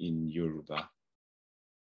in Yoruba.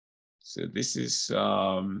 So this is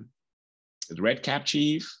the Red Cap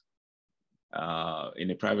Chief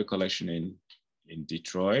in a private collection in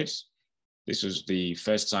Detroit. This was the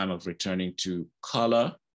first time of returning to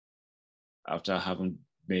color after having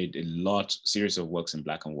made a series of works in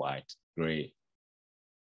black and white, gray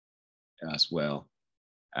as well.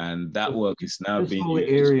 And that work is now being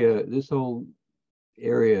used. This whole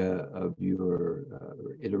area of your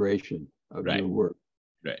iteration of your work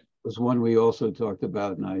was one we also talked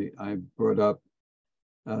about, and I brought up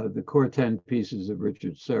the core 10 pieces of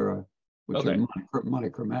Richard Serra, which are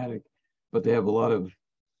monochromatic, but they have a lot of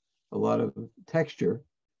texture.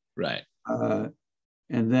 Right. And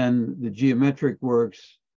then the geometric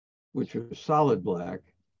works, which are solid black,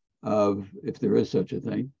 of, if there is such a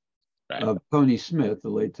thing, of Tony Smith, the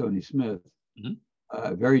late Tony Smith,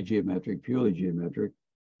 very geometric, purely geometric.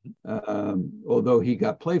 Although he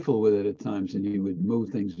got playful with it at times, and he would move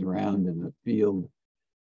things around in the field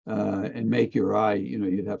and make your eye,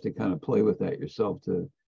 you'd have to kind of play with that yourself to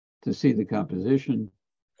see the composition.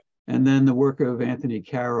 And then the work of Anthony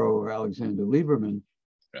Caro or Alexander Lieberman,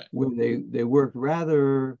 where they worked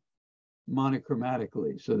rather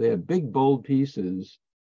monochromatically. So they had big, bold pieces,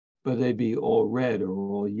 but they'd be all red or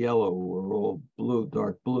all yellow or all blue,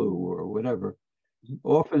 dark blue or whatever.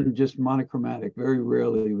 Often just monochromatic, very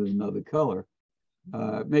rarely with another color,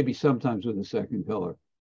 maybe sometimes with a second color.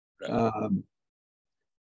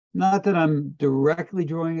 Not that I'm directly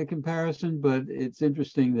drawing a comparison, but it's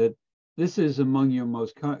interesting that this is among your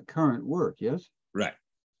most current work, yes? Right.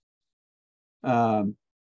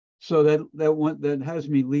 So that has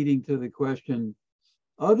me leading to the question,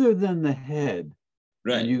 other than the head,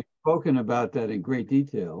 and you've spoken about that in great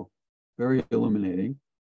detail, very illuminating,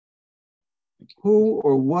 who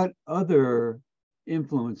or what other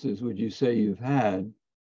influences would you say you've had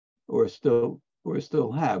or still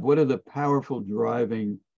have? What are the powerful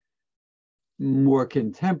driving, more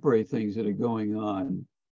contemporary things that are going on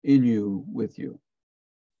in you, with you?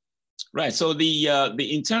 Right. So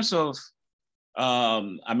in terms of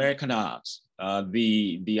American art,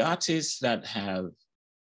 the artists that have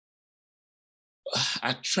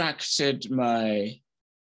attracted my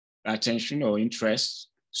attention or interest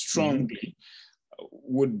strongly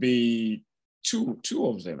would be two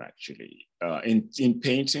of them, actually. In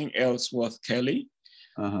painting, Ellsworth Kelly,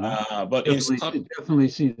 but definitely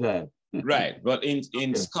see that. Right, but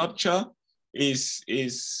in sculpture is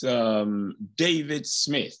David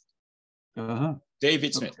Smith.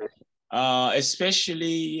 David Smith,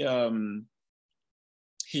 especially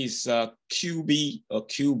his QB or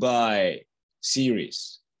QBI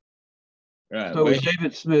series. Right. So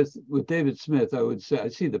with David Smith, I would say I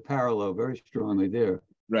see the parallel very strongly there.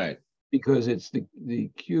 Right. Because it's the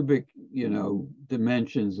cubic,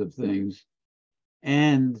 dimensions of things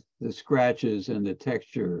and the scratches and the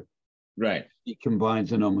texture. Right. He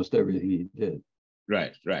combines in almost everything he did.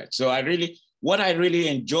 Right. So what I really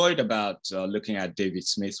enjoyed about looking at David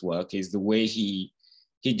Smith's work is the way he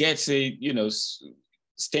gets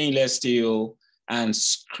stainless steel and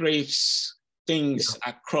scrapes things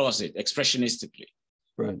across it expressionistically.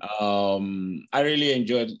 Right. I really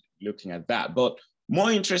enjoyed looking at that. But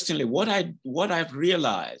more interestingly, what I've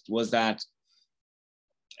realized was that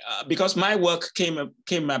because my work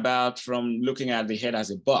came about from looking at the head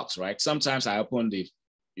as a box, right? Sometimes I open the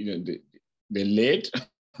lid.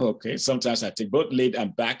 Okay. Sometimes I take both lid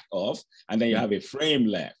and back off, and then you have a frame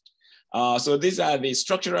left. So these are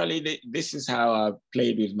this is how I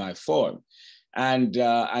played with my form. And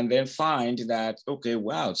then find that, okay,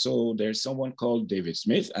 wow, so there's someone called David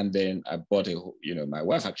Smith. And then I bought my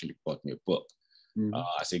wife actually bought me a book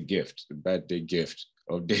as a gift, the birthday gift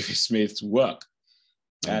of David Smith's work.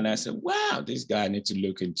 And I said, wow, this guy, I need to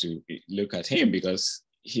look at him, because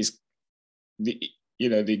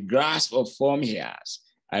the grasp of form he has,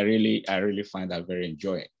 I really find that very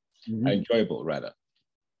enjoyable rather.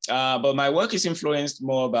 But my work is influenced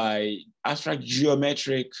more by abstract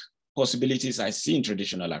geometric possibilities I see in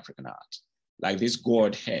traditional African art, like this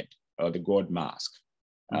gourd head or the gourd mask,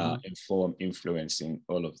 influencing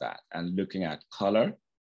all of that, and looking at color,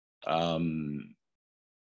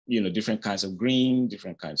 different kinds of green,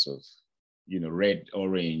 different kinds of, red,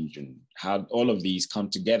 orange, and how all of these come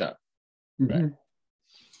together. Right.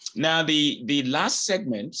 Now, the last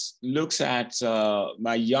segment looks at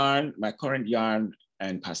my current yarn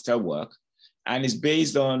and pastel work, and is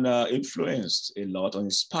based on, influenced a lot, or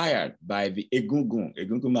inspired by the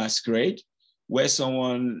Egungun masquerade, where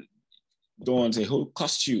someone dons a whole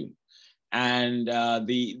costume, and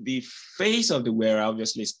the face of the wearer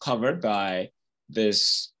obviously is covered by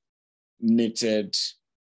this knitted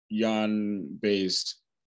yarn-based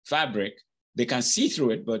fabric. They can see through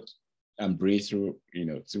it, and breathe through,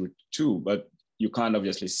 through it too, but you can't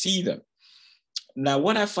obviously see them. Now,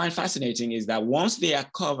 what I find fascinating is that once they are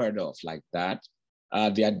covered off like that,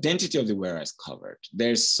 the identity of the wearer is covered.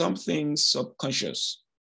 There's something subconscious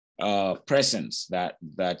presence that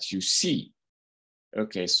you see.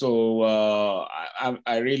 Okay, so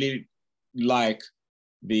I really like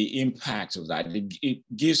the impact of that. It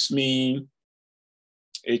gives me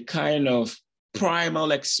a kind of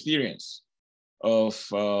primal experience of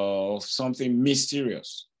something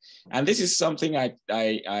mysterious, and this is something I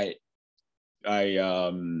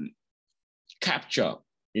capture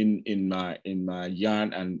in my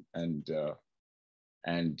yarn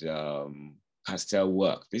and pastel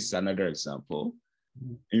work. This is another example.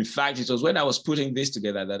 In fact, it was when I was putting this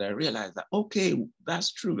together that I realized that, okay,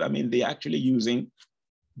 that's true. I mean, they're actually using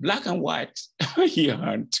black and white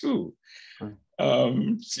yarn too.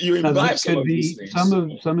 You imbibe some of these things.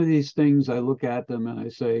 Some of these things, I look at them and I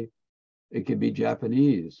say, it could be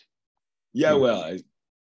Japanese. Yeah, well,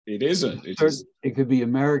 it isn't. It could be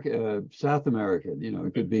South American.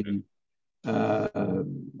 It could be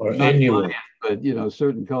or anywhere, but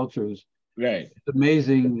certain cultures. Right. It's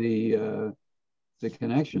amazing the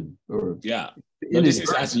connection, or but this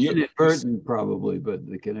is as inadvertent probably, but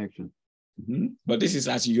the connection. But this is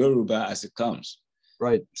as Yoruba as it comes.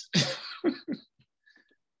 Right.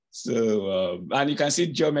 So and you can see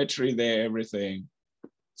geometry there, everything.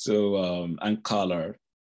 So and color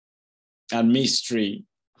and mystery.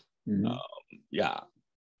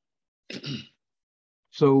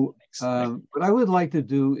 So what I would like to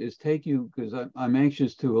do is take you, because I'm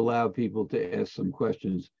anxious to allow people to ask some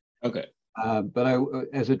questions. Okay. But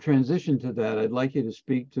as a transition to that, I'd like you to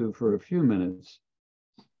speak to, for a few minutes,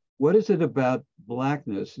 what is it about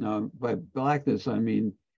blackness? Now, by blackness, I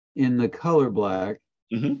mean in the color black,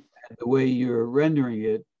 and the way you're rendering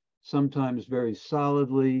it, sometimes very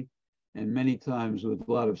solidly, and many times with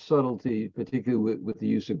a lot of subtlety, particularly with the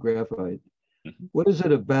use of graphite. What is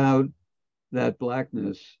it about that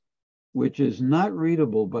blackness which is not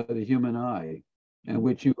readable by the human eye, and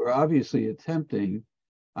which you are obviously attempting,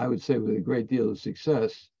 I would say with a great deal of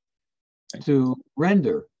success, to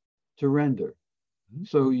render?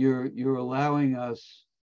 So you're allowing us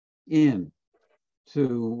in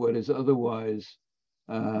to what is otherwise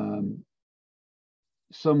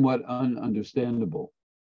somewhat ununderstandable.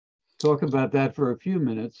 Talk about that for a few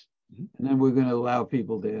minutes, and then we're going to allow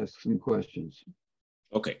people to ask some questions.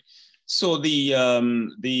 Okay, so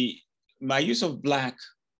my use of black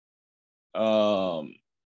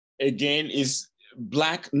again is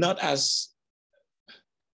black not as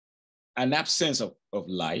an absence of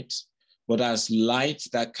light, but as light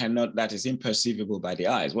that is imperceivable by the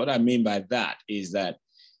eyes. What I mean by that is that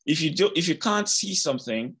if you can't see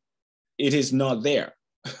something, it is not there.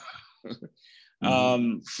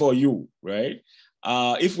 For you, right?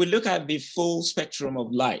 If we look at the full spectrum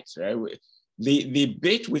of light, right, the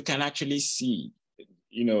bit we can actually see,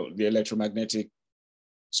 the electromagnetic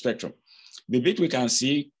spectrum, the bit we can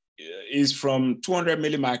see is from 200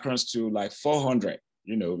 millimicrons to like 400.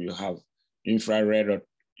 You have infrared,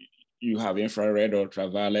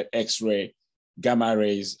 ultraviolet, X-ray, gamma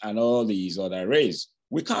rays, and all these other rays.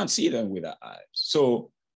 We can't see them with our eyes.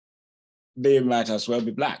 So they might as well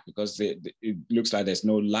be black because it looks like there's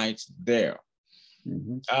no light there.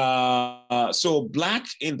 So black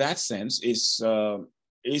in that sense is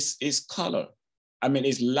color. I mean,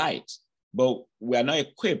 it's light, but we are not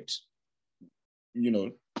equipped,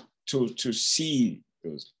 to see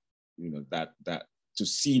those, to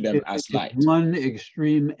see them as light. One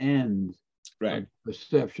extreme end, right? Of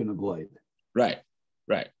perception of light. Right.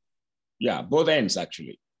 Yeah, both ends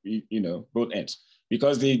actually. Both ends.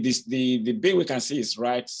 Because the bit we can see is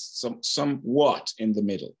right somewhat in the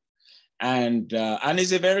middle. and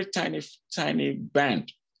it's a very tiny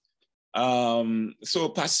band.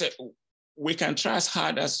 So we can try as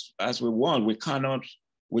hard as we want. We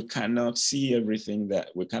cannot see everything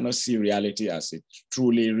we cannot see reality as it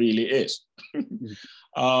truly really is.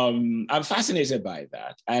 I'm fascinated by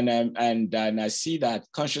that, and I see that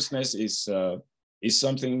consciousness is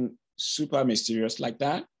something super mysterious like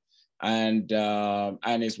that, and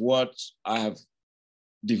it's what I have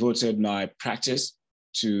devoted my practice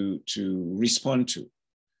to respond to,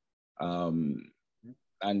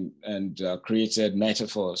 and created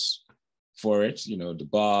metaphors for it. You know, the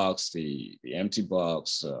box, the empty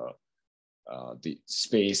box, the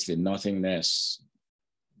space, the nothingness,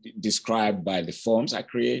 described by the forms I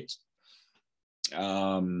create,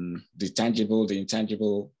 the tangible, the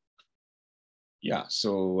intangible. Yeah,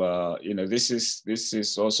 so you know, this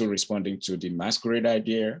is also responding to the masquerade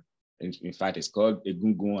idea. In fact, it's called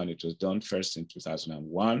Egungun, and it was done first in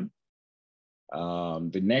 2001.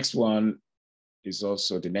 The next one is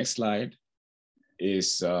also, the next slide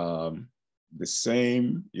is the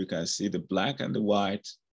same. You can see the black and the white,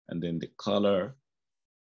 and then the color.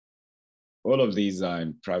 All of these are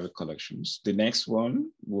in private collections. The next one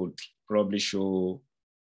would probably show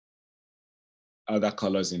other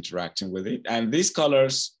colors interacting with it. And these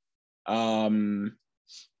colors, I'm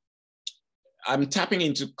tapping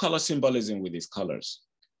into color symbolism with these colors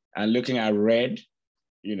and looking at red,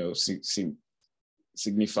 you know,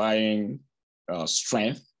 signifying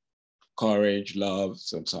strength, courage, love,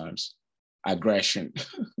 sometimes aggression.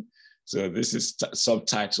 So this is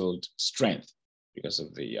subtitled Strength because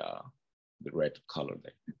of the red color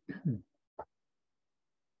there.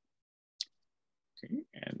 Okay,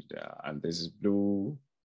 and this is blue.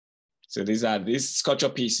 So these sculpture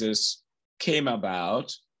pieces came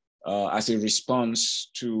about as a response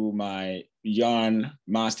to my yarn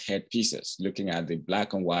masthead pieces, looking at the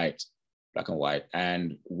black and white,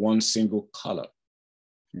 and one single color.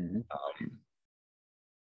 Mm-hmm.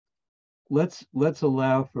 Let's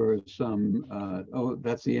allow for some. Oh,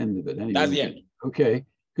 that's the end of it. Anyway. That's the end. Okay,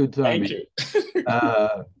 good timing. Thank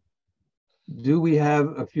you. Do we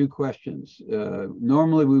have a few questions?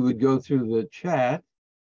 Normally we would go through the chat,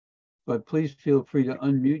 but please feel free to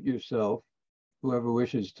unmute yourself, whoever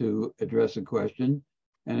wishes to address a question,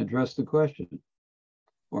 and address the question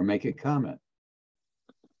or make a comment.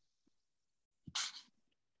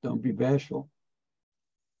 Don't be bashful.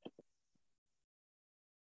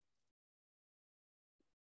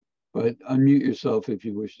 But unmute yourself if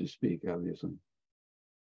you wish to speak, obviously.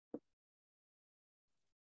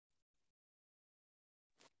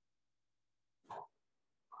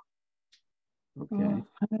 Okay.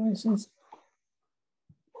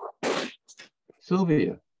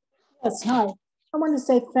 Sylvia. Yes, hi. I want to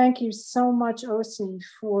say thank you so much, Osi,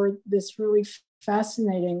 for this really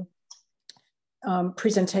fascinating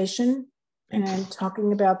presentation and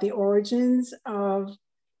talking about the origins of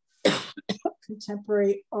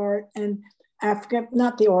contemporary art and Africa,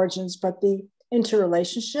 not the origins, but the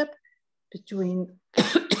interrelationship between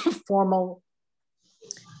formal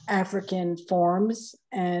African forms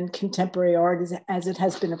and contemporary art as it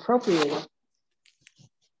has been appropriated.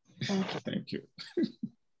 Thank you. Thank you.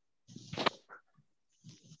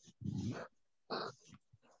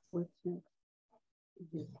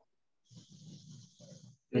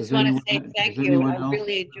 I just want to say thank you. I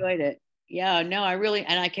really enjoyed it. Yeah, no,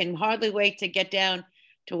 and I can hardly wait to get down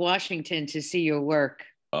to Washington to see your work.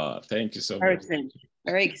 Thank you so much.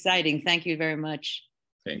 Very exciting. Thank you very much.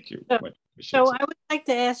 Thank you. So I would like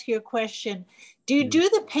to ask you a question. Do you do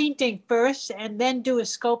the painting first and then do a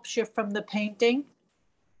sculpture from the painting?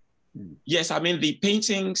 Yes, I mean, the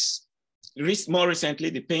paintings, more recently,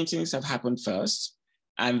 the paintings have happened first.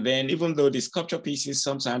 And then even though the sculpture pieces,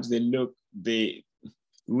 sometimes they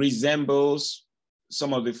resembles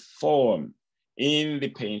some of the form in the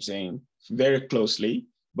painting very closely,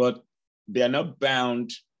 but they are not bound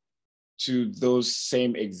to those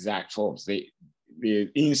same exact forms. They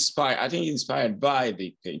inspired by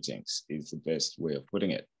the paintings is the best way of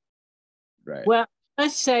putting it, right? Well,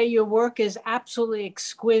 let's say your work is absolutely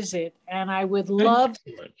exquisite, and I would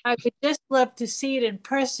just love to see it in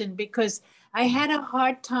person, because I had a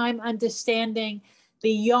hard time understanding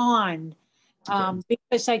the yarn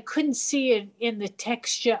because I couldn't see it in the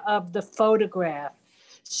texture of the photograph.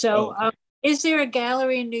 So is there a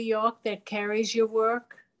gallery in New York that carries your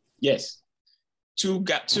work? Yes. Two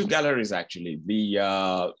galleries, actually.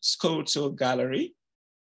 The Skoto Gallery,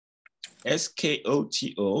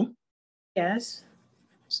 SKOTO. Yes.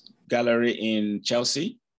 Gallery in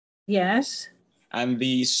Chelsea. Yes. And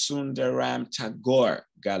the Sundaram Tagore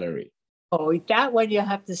Gallery Oh, that one you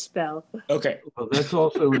have to spell. Okay. Well, that's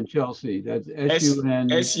also in Chelsea. That's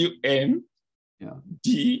S-U-N. S-U-N. Yeah.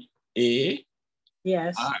 D-A.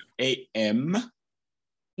 Yes. R-A-M.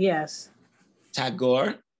 Yes.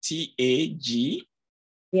 Tagore. T-A-G.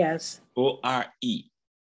 Yes. O-R-E.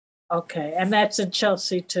 Okay, and that's in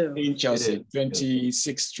Chelsea too. In Chelsea,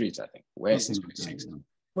 26th Street, I think. West 26th.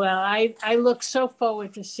 Well, I look so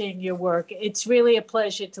forward to seeing your work. It's really a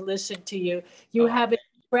pleasure to listen to you. You have an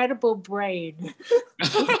incredible brain.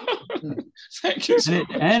 Thank you so much.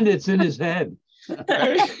 And it's in his head.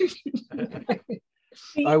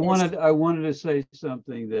 I wanted to say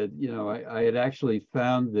something that, you know, I had actually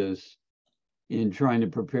found this in trying to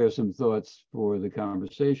prepare some thoughts for the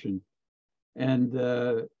conversation. And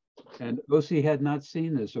Osi had not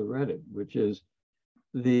seen this or read it, which is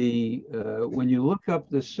when you look up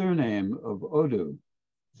the surname of Audu,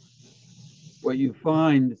 what you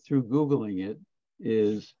find through Googling it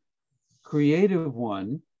is creative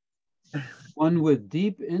one with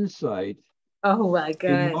deep insight, oh my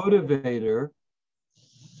God, motivator,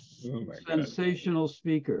 sensational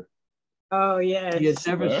speaker. Oh yes. He had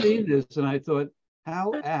never seen this, and I thought,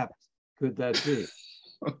 how apt could that be?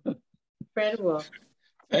 Incredible.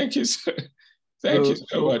 Thank you, sir. Thank you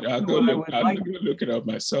so much. I'll go look it up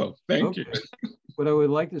myself. Thank you. What I would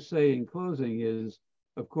like to say in closing is,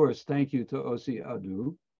 of course, thank you to Osi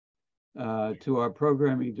Audu, to our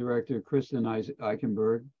programming director, Kristen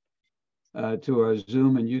Eichenberg, to our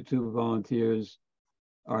Zoom and YouTube volunteers,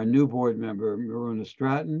 our new board member, Maruna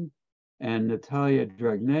Stratton, and Natalia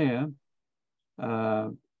Dragnea,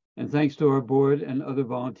 and thanks to our board and other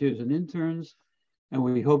volunteers and interns. And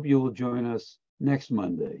we hope you will join us next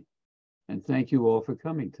Monday. And thank you all for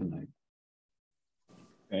coming tonight.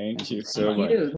 Thank you so much.